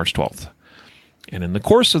hours on March 12th. And in the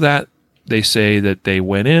course of that, they say that they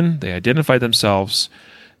went in, they identified themselves,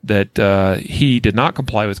 that he did not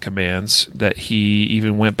comply with commands, that he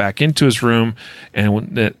even went back into his room,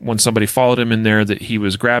 and that when somebody followed him in there, that he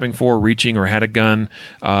was grabbing for, reaching, or had a gun,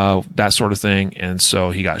 that sort of thing, and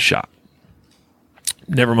so he got shot.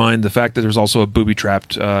 Never mind the fact that there's also a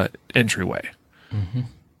booby-trapped entryway. Mm-hmm.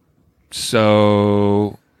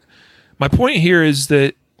 So my point here is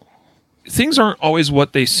that things aren't always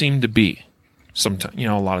what they seem to be. Sometimes,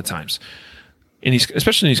 a lot of times.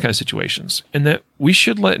 Especially in these kind of situations, and that we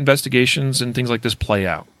should let investigations and things like this play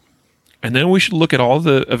out. And then we should look at all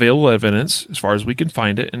the available evidence as far as we can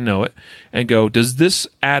find it and know it and go, does this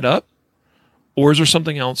add up, or is there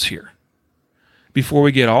something else here? Before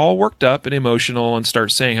we get all worked up and emotional and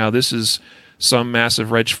start saying how this is some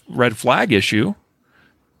massive red flag issue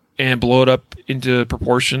and blow it up into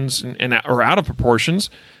proportions or out of proportion,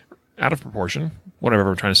 whatever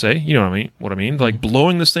I'm trying to say, you know what I mean? Like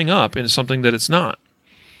blowing this thing up into something that it's not.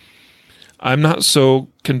 I'm not so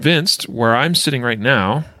convinced where I'm sitting right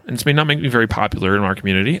now, and this may not make me very popular in our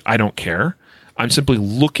community. I don't care. I'm simply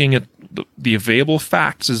looking at the available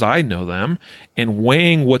facts as I know them and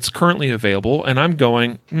weighing what's currently available. And I'm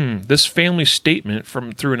going, this family statement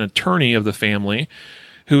through an attorney of the family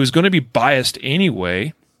who is going to be biased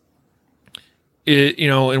anyway,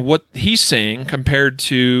 and what he's saying compared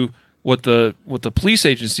to what the police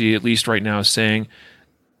agency, at least right now, is saying,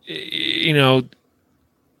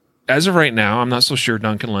 as of right now, I'm not so sure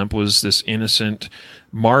Duncan Lemp was this innocent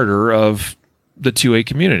martyr of the 2A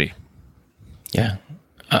community. Yeah.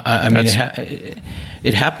 I mean,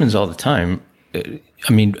 it happens all the time. I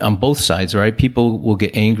mean, on both sides, right? People will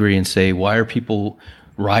get angry and say, why are people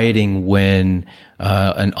rioting when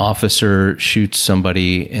an officer shoots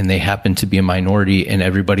somebody and they happen to be a minority, and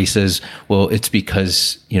everybody says, well, it's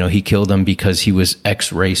because, he killed them because he was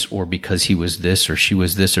X race, or because he was this or she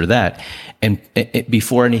was this or that. And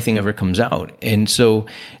before anything ever comes out. And so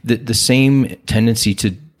the same tendency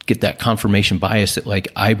to get that confirmation bias that, like,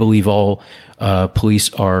 I believe all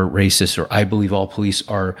police are racist, or I believe all police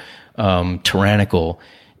are tyrannical.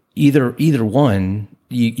 Either one,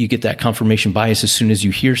 you get that confirmation bias as soon as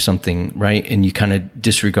you hear something, right? And you kind of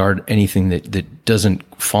disregard anything that doesn't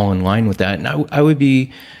fall in line with that. And I would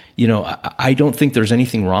be, I don't think there's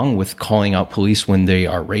anything wrong with calling out police when they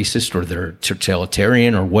are racist or they're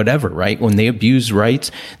totalitarian or whatever, right? When they abuse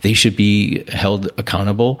rights, they should be held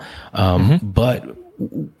accountable. But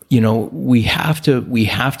we have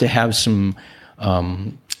to have some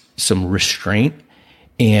restraint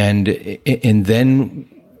and then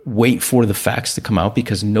wait for the facts to come out,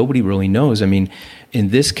 because nobody really knows. I mean, in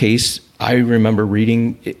this case, I remember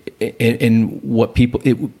reading in what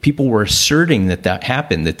people were asserting that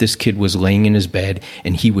happened, that this kid was laying in his bed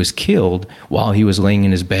and he was killed while he was laying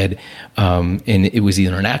in his bed. And it was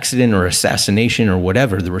either an accident or assassination or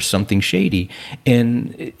whatever. There was something shady.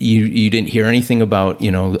 And you didn't hear anything about,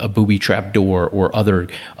 a booby trap door or other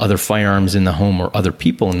firearms in the home or other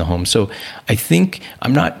people in the home. So I think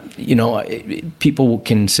people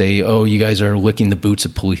can say, oh, you guys are licking the boots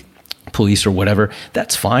of police or whatever.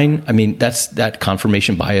 That's fine. I mean, that's that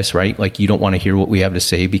confirmation bias, right? Like, you don't want to hear what we have to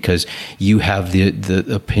say because you have the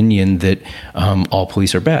opinion that all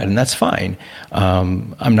police are bad, and that's fine.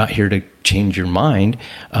 I'm not here to change your mind,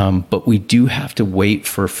 but we do have to wait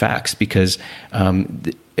for facts, because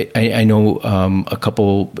I know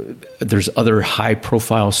there's other high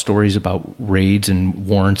profile stories about raids and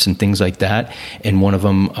warrants and things like that. And one of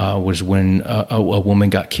them was when a woman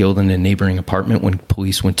got killed in a neighboring apartment when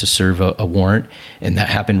police went to serve a warrant. And that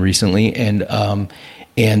happened recently. And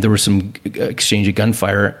there was some exchange of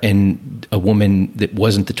gunfire, and a woman that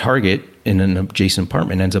wasn't the target in an adjacent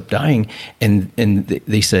apartment ends up dying. And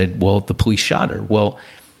they said, well, the police shot her. Well,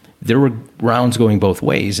 there were rounds going both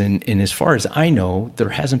ways. And as far as I know, there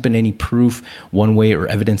hasn't been any proof one way or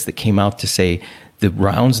evidence that came out to say the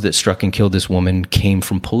rounds that struck and killed this woman came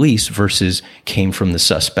from police versus came from the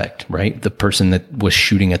suspect, right? The person that was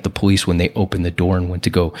shooting at the police when they opened the door and went to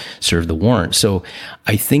go serve the warrant. So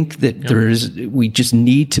I think that we just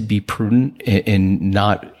need to be prudent and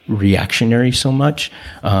not reactionary so much.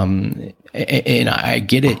 And I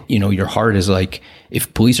get it. Your heart is like,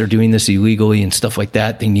 if police are doing this illegally and stuff like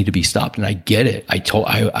that, they need to be stopped. And I get it.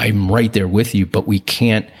 I'm right there with you, but we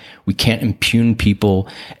can't impugn people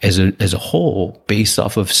as a whole based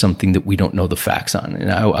off of something that we don't know the facts on. And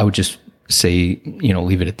I would just say,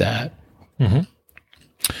 leave it at that. Mm-hmm.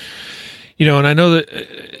 And I know that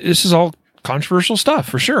this is all controversial stuff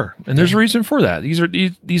for sure. And there's a reason for that.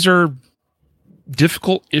 These are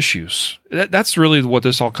difficult issues. That's really what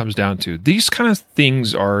this all comes down to. These kind of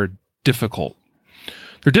things are difficult.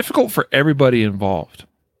 They're difficult for everybody involved.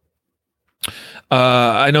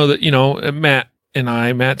 I know that,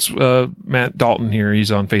 Matt Dalton here,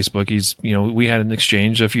 he's on Facebook. We had an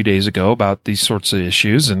exchange a few days ago about these sorts of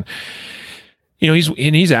issues. And,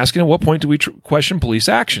 he's asking, at what point do we question police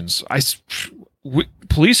actions?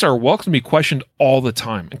 Police are welcome to be questioned all the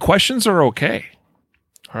time, and questions are okay.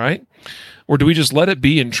 All right. Or do we just let it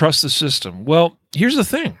be and trust the system? Well, here's the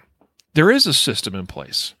thing. There is a system in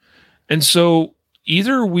place. And so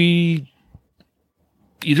either we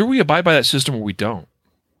abide by that system or we don't,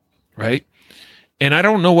 right? And I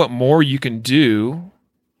don't know what more you can do.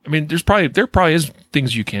 I mean, there probably is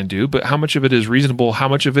things you can do, but how much of it is reasonable? How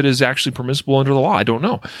much of it is actually permissible under the law? I don't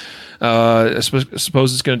know. I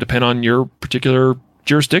suppose it's going to depend on your particular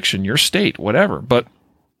jurisdiction, your state, whatever. But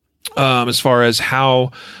as far as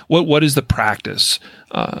what is the practice,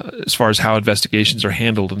 as far as how investigations are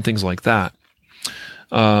handled and things like that.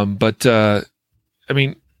 To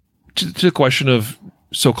the question of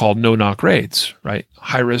so-called no-knock raids, right?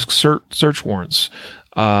 High-risk search warrants.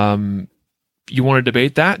 You want to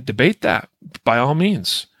debate that? Debate that, by all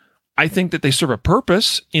means. I think that they serve a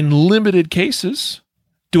purpose in limited cases.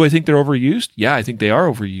 Do I think they're overused? Yeah, I think they are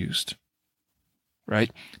overused.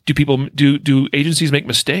 Right? Do agencies make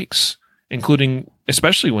mistakes, including,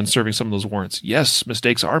 especially when serving some of those warrants? Yes,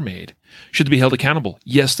 mistakes are made. Should they be held accountable?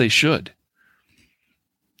 Yes, they should.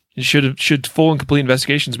 Should full and complete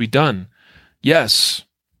investigations be done? Yes.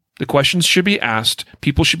 The questions should be asked.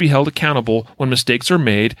 People should be held accountable when mistakes are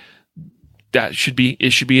made. It should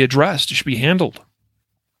be addressed. It should be handled.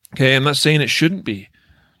 Okay, I'm not saying it shouldn't be,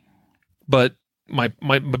 but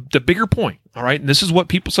the bigger point, all right, and this is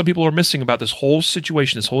what some people are missing about this whole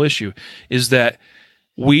situation, this whole issue, is that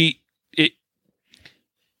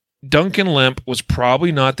Duncan Lemp was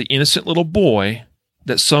probably not the innocent little boy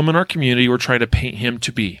that some in our community were trying to paint him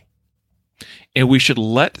to be. And we should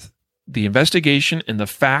let the investigation and the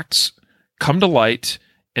facts come to light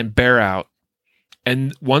and bear out.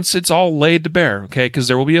 And once it's all laid to bear, okay, because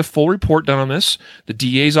there will be a full report done on this. The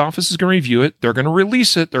DA's office is going to review it. They're going to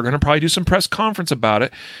release it. They're going to probably do some press conference about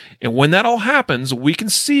it. And when that all happens, we can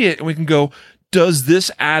see it and we can go, does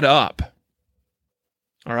this add up?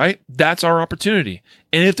 All right, that's our opportunity.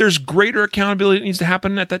 And if there's greater accountability that needs to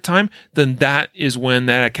happen at that time, then that is when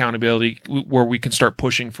that accountability, where we can start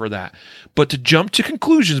pushing for that. But to jump to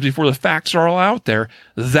conclusions before the facts are all out there,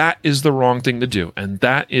 that is the wrong thing to do. And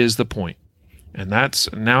that is the point. And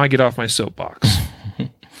now I get off my soapbox.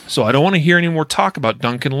 So I don't want to hear any more talk about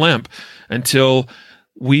Duncan Lemp until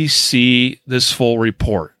we see this full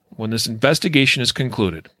report, when this investigation is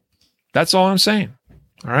concluded. That's all I'm saying.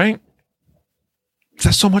 All right?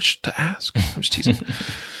 That's so much to ask. I'm just teasing.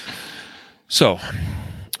 So,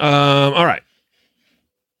 all right.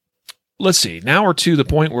 Let's see. Now we're to the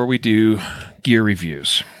point where we do gear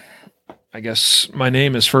reviews. I guess my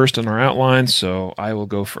name is first in our outline, so I will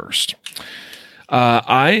go first.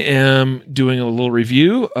 I am doing a little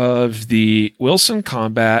review of the Wilson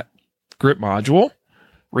Combat grip module,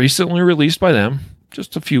 recently released by them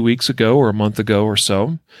just a few weeks ago or a month ago or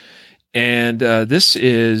so. And this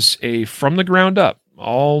is a from the ground up,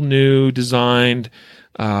 all new designed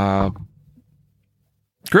grip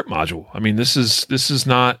module. I mean, this is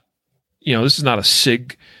not a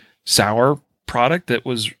Sig Sauer product that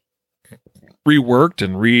was reworked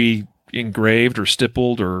and re-engraved or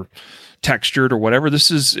stippled or textured or whatever.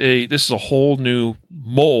 This is a whole new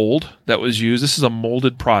mold that was used. This is a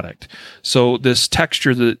molded product. So this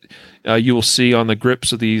texture that you will see on the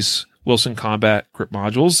grips of these Wilson Combat grip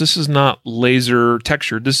modules, this is not laser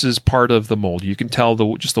textured. This is part of the mold. You can tell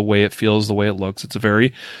just the way it feels, the way it looks. It's a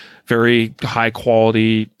very, very high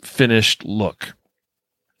quality finished look.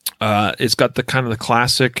 It's got the kind of the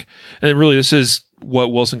classic, and really this is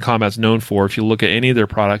what Wilson Combat's known for. If you look at any of their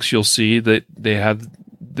products, you'll see that they have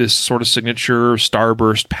this sort of signature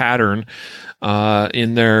starburst pattern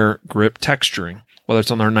in their grip texturing. whether it's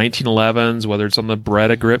on their 1911s, whether it's on the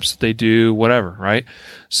Beretta grips that they do, whatever, right?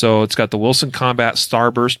 So it's got the Wilson Combat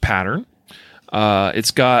Starburst pattern.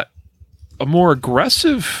 It's got a more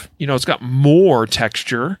aggressive, it's got more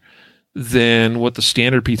texture than what the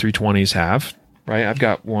standard P320s have, right? I've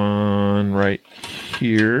got one right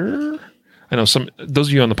here. I know those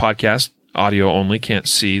of you on the podcast, audio only, can't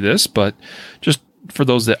see this, but just for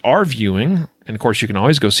those that are viewing, and of course you can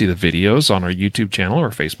always go see the videos on our YouTube channel or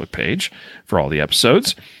Facebook page for all the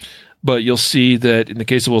episodes, but you'll see that in the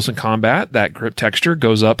case of Wilson Combat, that grip texture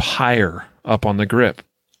goes up higher up on the grip.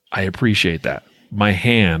 I appreciate that.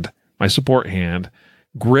 My support hand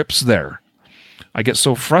grips there. I get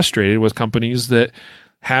so frustrated with companies that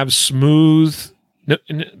have smooth,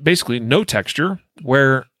 basically no texture,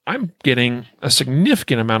 where I'm getting a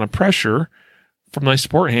significant amount of pressure from my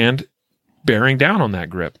support hand bearing down on that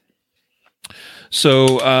grip.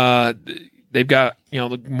 So they've got,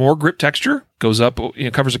 the more grip texture goes up,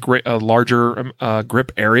 covers a larger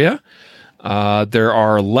grip area. There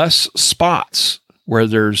are less spots where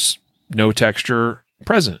there's no texture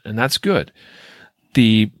present, and that's good.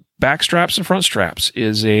 The back straps and front straps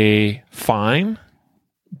is a fine,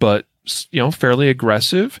 but fairly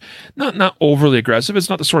aggressive, not overly aggressive. It's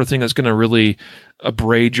not the sort of thing that's going to really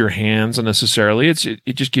abrade your hands unnecessarily.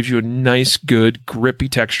 It just gives you a nice, good, grippy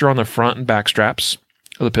texture on the front and back straps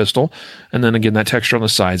of the pistol. And then again, that texture on the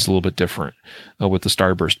sides is a little bit different with the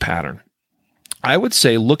Starburst pattern. I would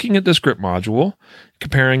say, looking at this grip module,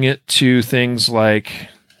 comparing it to things like,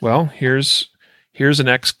 here's an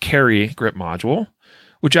X Carry grip module,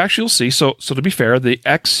 which actually you'll see. So to be fair, the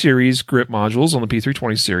X series grip modules on the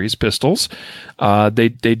P320 series pistols, they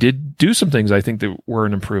did do some things I think that were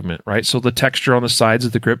an improvement, right? So the texture on the sides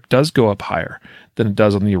of the grip does go up higher than it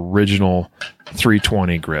does on the original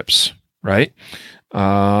 320 grips, right?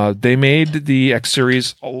 They made the X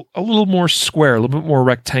series a little more square, a little bit more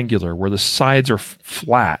rectangular, where the sides are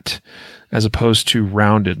flat as opposed to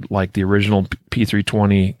rounded like the original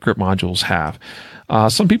P320 grip modules have.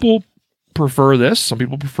 Some people prefer this. Some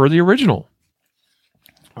people prefer the original.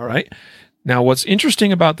 All right. Now, what's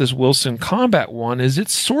interesting about this Wilson Combat one is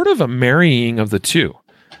it's sort of a marrying of the two.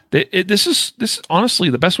 This is honestly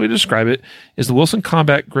the best way to describe it is the Wilson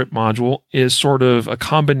Combat grip module is sort of a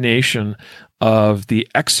combination of the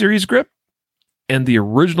X series grip and the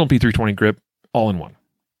original P320 grip all in one.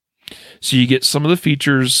 So you get some of the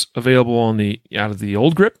features available out of the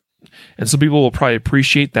old grip, and some people will probably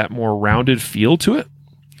appreciate that more rounded feel to it.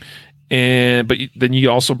 But then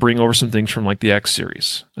you also bring over some things from like the X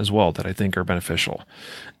series as well that I think are beneficial.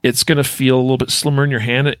 It's going to feel a little bit slimmer in your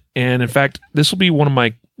hand. And in fact, this will be one of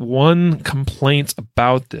my complaints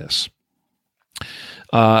about this.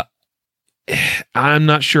 I'm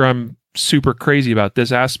not sure I'm super crazy about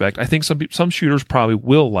this aspect. I think some shooters probably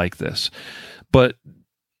will like this, but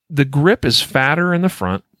the grip is fatter in the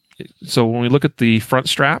front. So when we look at the front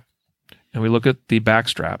strap and we look at the back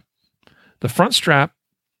strap, the front strap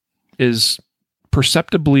is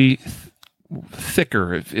perceptibly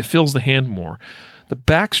thicker. It fills the hand more. The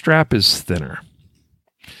back strap is thinner.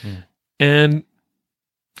 And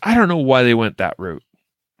I don't know why they went that route,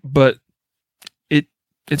 but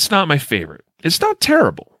it's not my favorite. It's not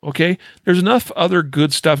terrible, okay? There's enough other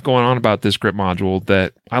good stuff going on about this grip module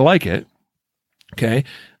that I like it, okay?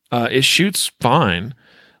 It shoots fine,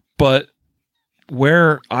 but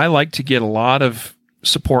where I like to get a lot of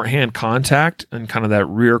support hand contact and kind of that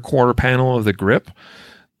rear quarter panel of the grip,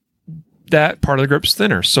 that part of the grip's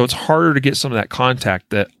thinner. So it's harder to get some of that contact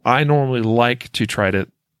that I normally like to try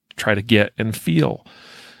to get and feel.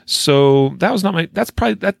 So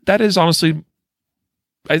that is honestly,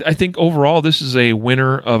 I think overall this is a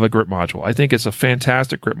winner of a grip module. I think it's a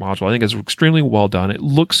fantastic grip module. I think it's extremely well done. It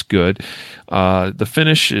looks good. The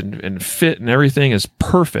finish and fit and everything is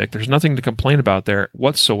perfect. There's nothing to complain about there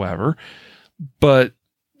whatsoever. But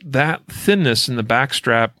that thinness in the back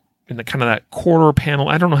strap and the kind of that quarter panel,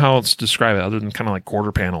 I don't know how else to describe it other than kind of like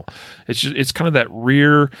quarter panel. It's kind of that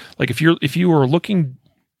rear, like if you were looking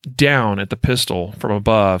down at the pistol from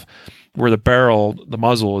above where the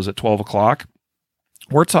muzzle is at 12 o'clock,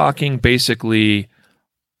 we're talking basically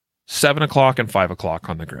 7 o'clock and 5 o'clock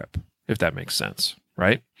on the grip, if that makes sense,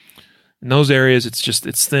 right? In those areas,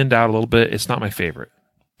 it's thinned out a little bit. It's not my favorite.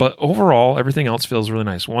 But overall, everything else feels really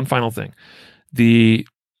nice. One final thing. The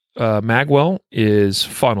magwell is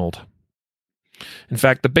funneled. In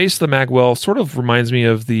fact, the base of the magwell sort of reminds me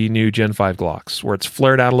of the new Gen 5 Glocks, where it's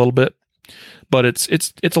flared out a little bit, but it's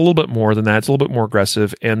a little bit more than that. It's a little bit more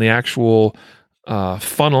aggressive, and the actual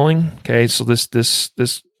funneling. Okay, so this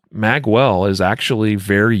magwell is actually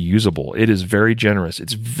very usable. It is very generous.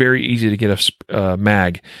 It's very easy to get a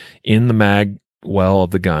mag in the mag well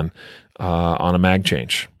of the gun on a mag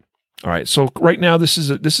change. All right, so right now this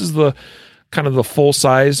is the kind of the full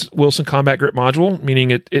size Wilson Combat Grip module,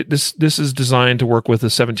 meaning this is designed to work with the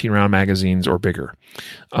 17 round magazines or bigger.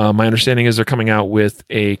 My understanding is they're coming out with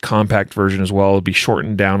a compact version as well. It'll be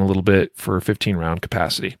shortened down a little bit for 15 round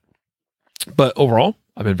capacity. But overall,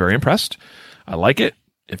 I've been very impressed. I like it.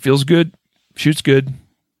 It feels good. Shoots good.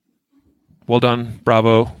 Well done.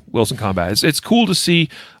 Bravo, Wilson Combat. It's cool to see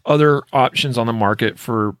other options on the market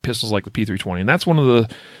for pistols like the P320. And that's one of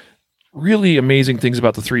the really amazing things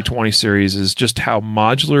about the 320 series is just how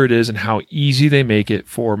modular it is and how easy they make it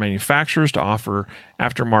for manufacturers to offer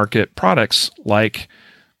aftermarket products like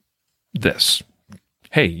this.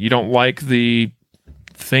 Hey, you don't like the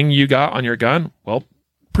thing you got on your gun? Well,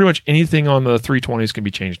 pretty much anything on the 320s can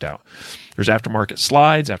be changed out. There's aftermarket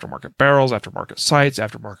slides, aftermarket barrels, aftermarket sights,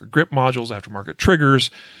 aftermarket grip modules, aftermarket triggers.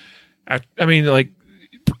 I mean, like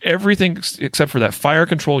everything except for that fire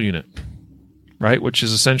control unit, right? Which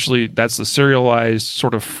is essentially, that's the serialized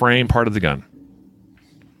sort of frame part of the gun.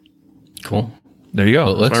 Cool. There you go.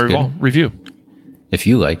 Well, that's my review. If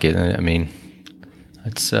you like it, I mean,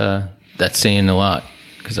 that's saying a lot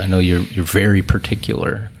because I know you're very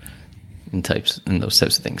particular in those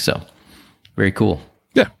types of things. So very cool.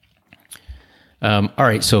 Yeah. All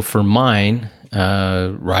right. So for mine,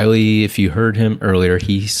 Riley, if you heard him earlier,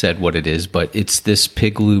 he said what it is, but it's this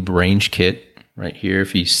Pig Lube range kit right here.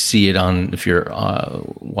 If you see it if you're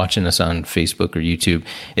watching us on Facebook or YouTube,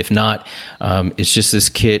 if not, it's just this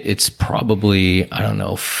kit. It's probably, I don't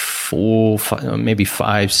know,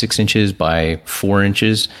 5-6 inches by 4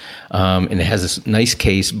 inches. And it has this nice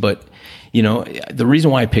case, but the reason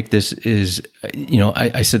why I picked this is,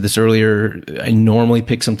 I said this earlier, I normally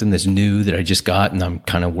pick something that's new that I just got and I'm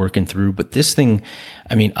kind of working through, but this thing,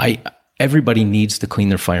 I mean, everybody needs to clean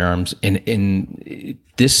their firearms, and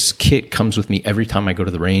this kit comes with me every time I go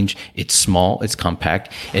to the range. It's small, it's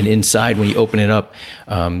compact, and inside when you open it up,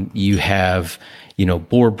 you have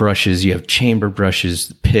bore brushes, you have chamber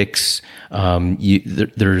brushes, picks.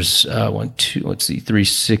 There's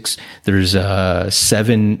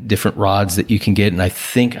 7 different rods that you can get, and I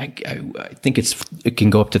think it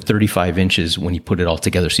can go up to 35 inches when you put it all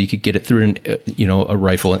together. So you could get it through a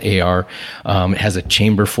rifle, an AR. It has a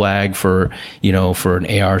chamber flag for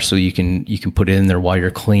an AR, so you can put it in there while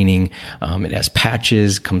you're cleaning. It has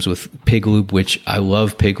patches, comes with Pig Lube, which I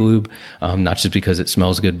love Pig Lube, not just because it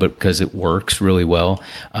smells good, but because it works really well.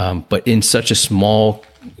 But in such a small,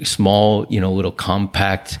 little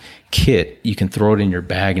compact kit, you can throw it in your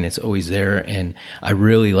bag and it's always there. And I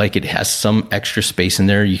really like it. It has some extra space in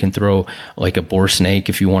there. You can throw like a bore snake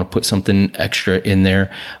if you want to put something extra in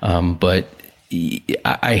there. But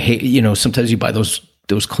I hate, sometimes you buy those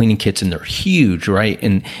cleaning kits and they're huge, right?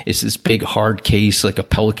 And it's this big hard case, like a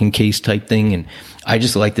Pelican case type thing. And I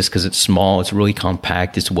just like this because it's small, it's really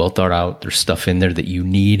compact, it's well thought out. There's stuff in there that you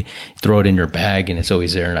need. Throw it in your bag and it's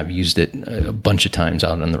always there. And I've used it a bunch of times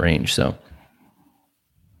out on the range. So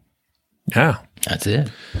yeah, that's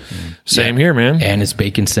it. Same here, man. And it's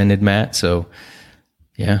bacon scented, Matt. So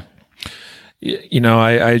yeah.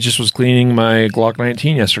 I just was cleaning my Glock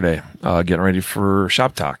 19 yesterday, getting ready for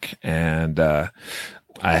Shop Talk, and I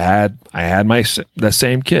had the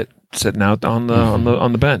same kit sitting out on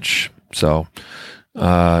the bench. So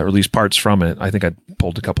released parts from it. I think I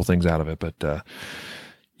pulled a couple things out of it, but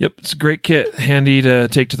yep, it's a great kit, handy to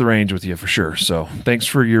take to the range with you for sure. So thanks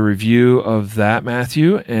for your review of that,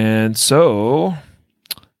 Matthew. And so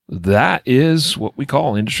that is what we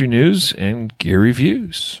call industry news and gear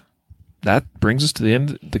reviews. That brings us to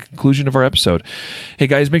the conclusion of our episode. Hey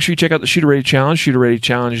guys, make sure you check out the Shooter Ready Challenge,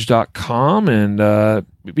 shooterreadychallenge.com, and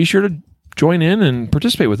be sure to join in and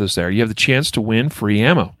participate with us there. You have the chance to win free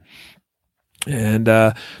ammo.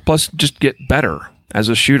 And plus just get better as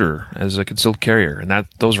a shooter, as a concealed carrier. And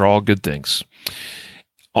those are all good things.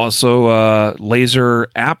 Also,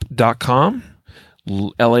 laserapp.com.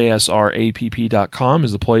 LASRAPP.com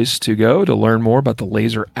is the place to go to learn more about the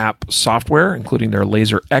Laser app software, including their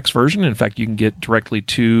Laser X version. In fact, you can get directly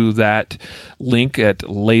to that link at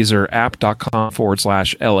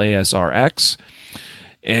laserapp.com/LASRX.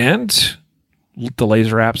 And the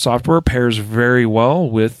Laser app software pairs very well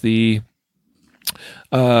with the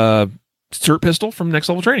SIRT pistol from Next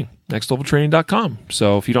Level Training, nextleveltraining.com.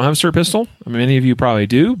 So if you don't have a SIRT pistol, I mean, many of you probably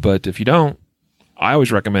do, but if you don't, I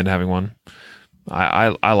always recommend having one.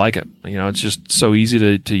 I like it. It's just so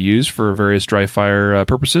easy to use for various dry fire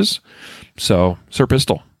purposes. So, SIRT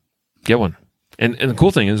pistol, get one. And the cool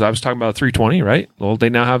thing is, I was talking about 320, right? Well, they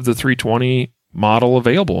now have the 320 model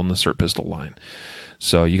available in the SIRT pistol line.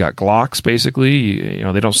 So you got Glocks, basically.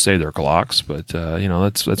 They don't say they're Glocks, but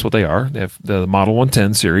that's what they are. They have the Model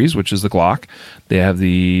 110 series, which is the Glock. They have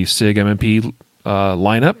the SIG MMP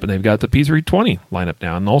lineup, and they've got the P320 lineup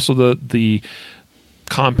now, and also the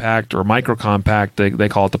compact or micro compact. They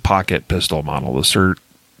call it the pocket pistol model, the SIRT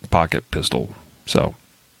pocket pistol. So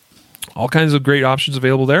all kinds of great options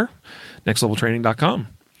available there. nextleveltraining.com.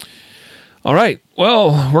 All right.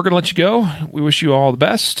 Well, we're going to let you go. We wish you all the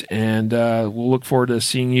best, and we'll look forward to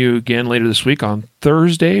seeing you again later this week on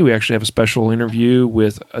Thursday. We actually have a special interview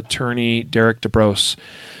with attorney Derek DeBrose.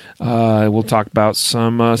 We'll talk about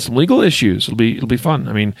some legal issues. It'll be fun.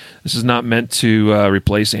 I mean, this is not meant to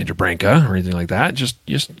replace Andrew Branca or anything like that. Just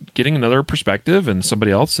getting another perspective and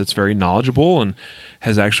somebody else that's very knowledgeable and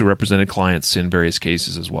has actually represented clients in various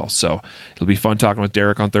cases as well. So it'll be fun talking with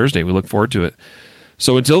Derek on Thursday. We look forward to it.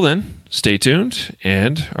 So until then, stay tuned,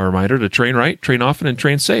 and a reminder to train right, train often, and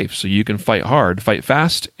train safe so you can fight hard, fight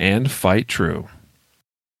fast, and fight true.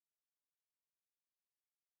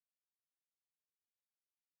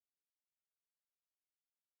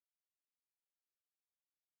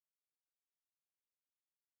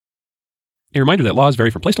 A reminder that laws vary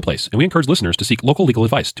from place to place, and we encourage listeners to seek local legal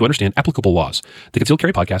advice to understand applicable laws. The Concealed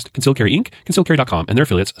Carry Podcast, Concealed Carry Inc., ConcealedCarry.com, and their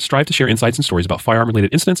affiliates strive to share insights and stories about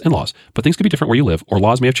firearm-related incidents and laws, but things could be different where you live, or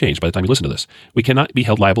laws may have changed by the time you listen to this. We cannot be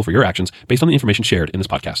held liable for your actions based on the information shared in this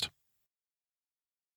podcast.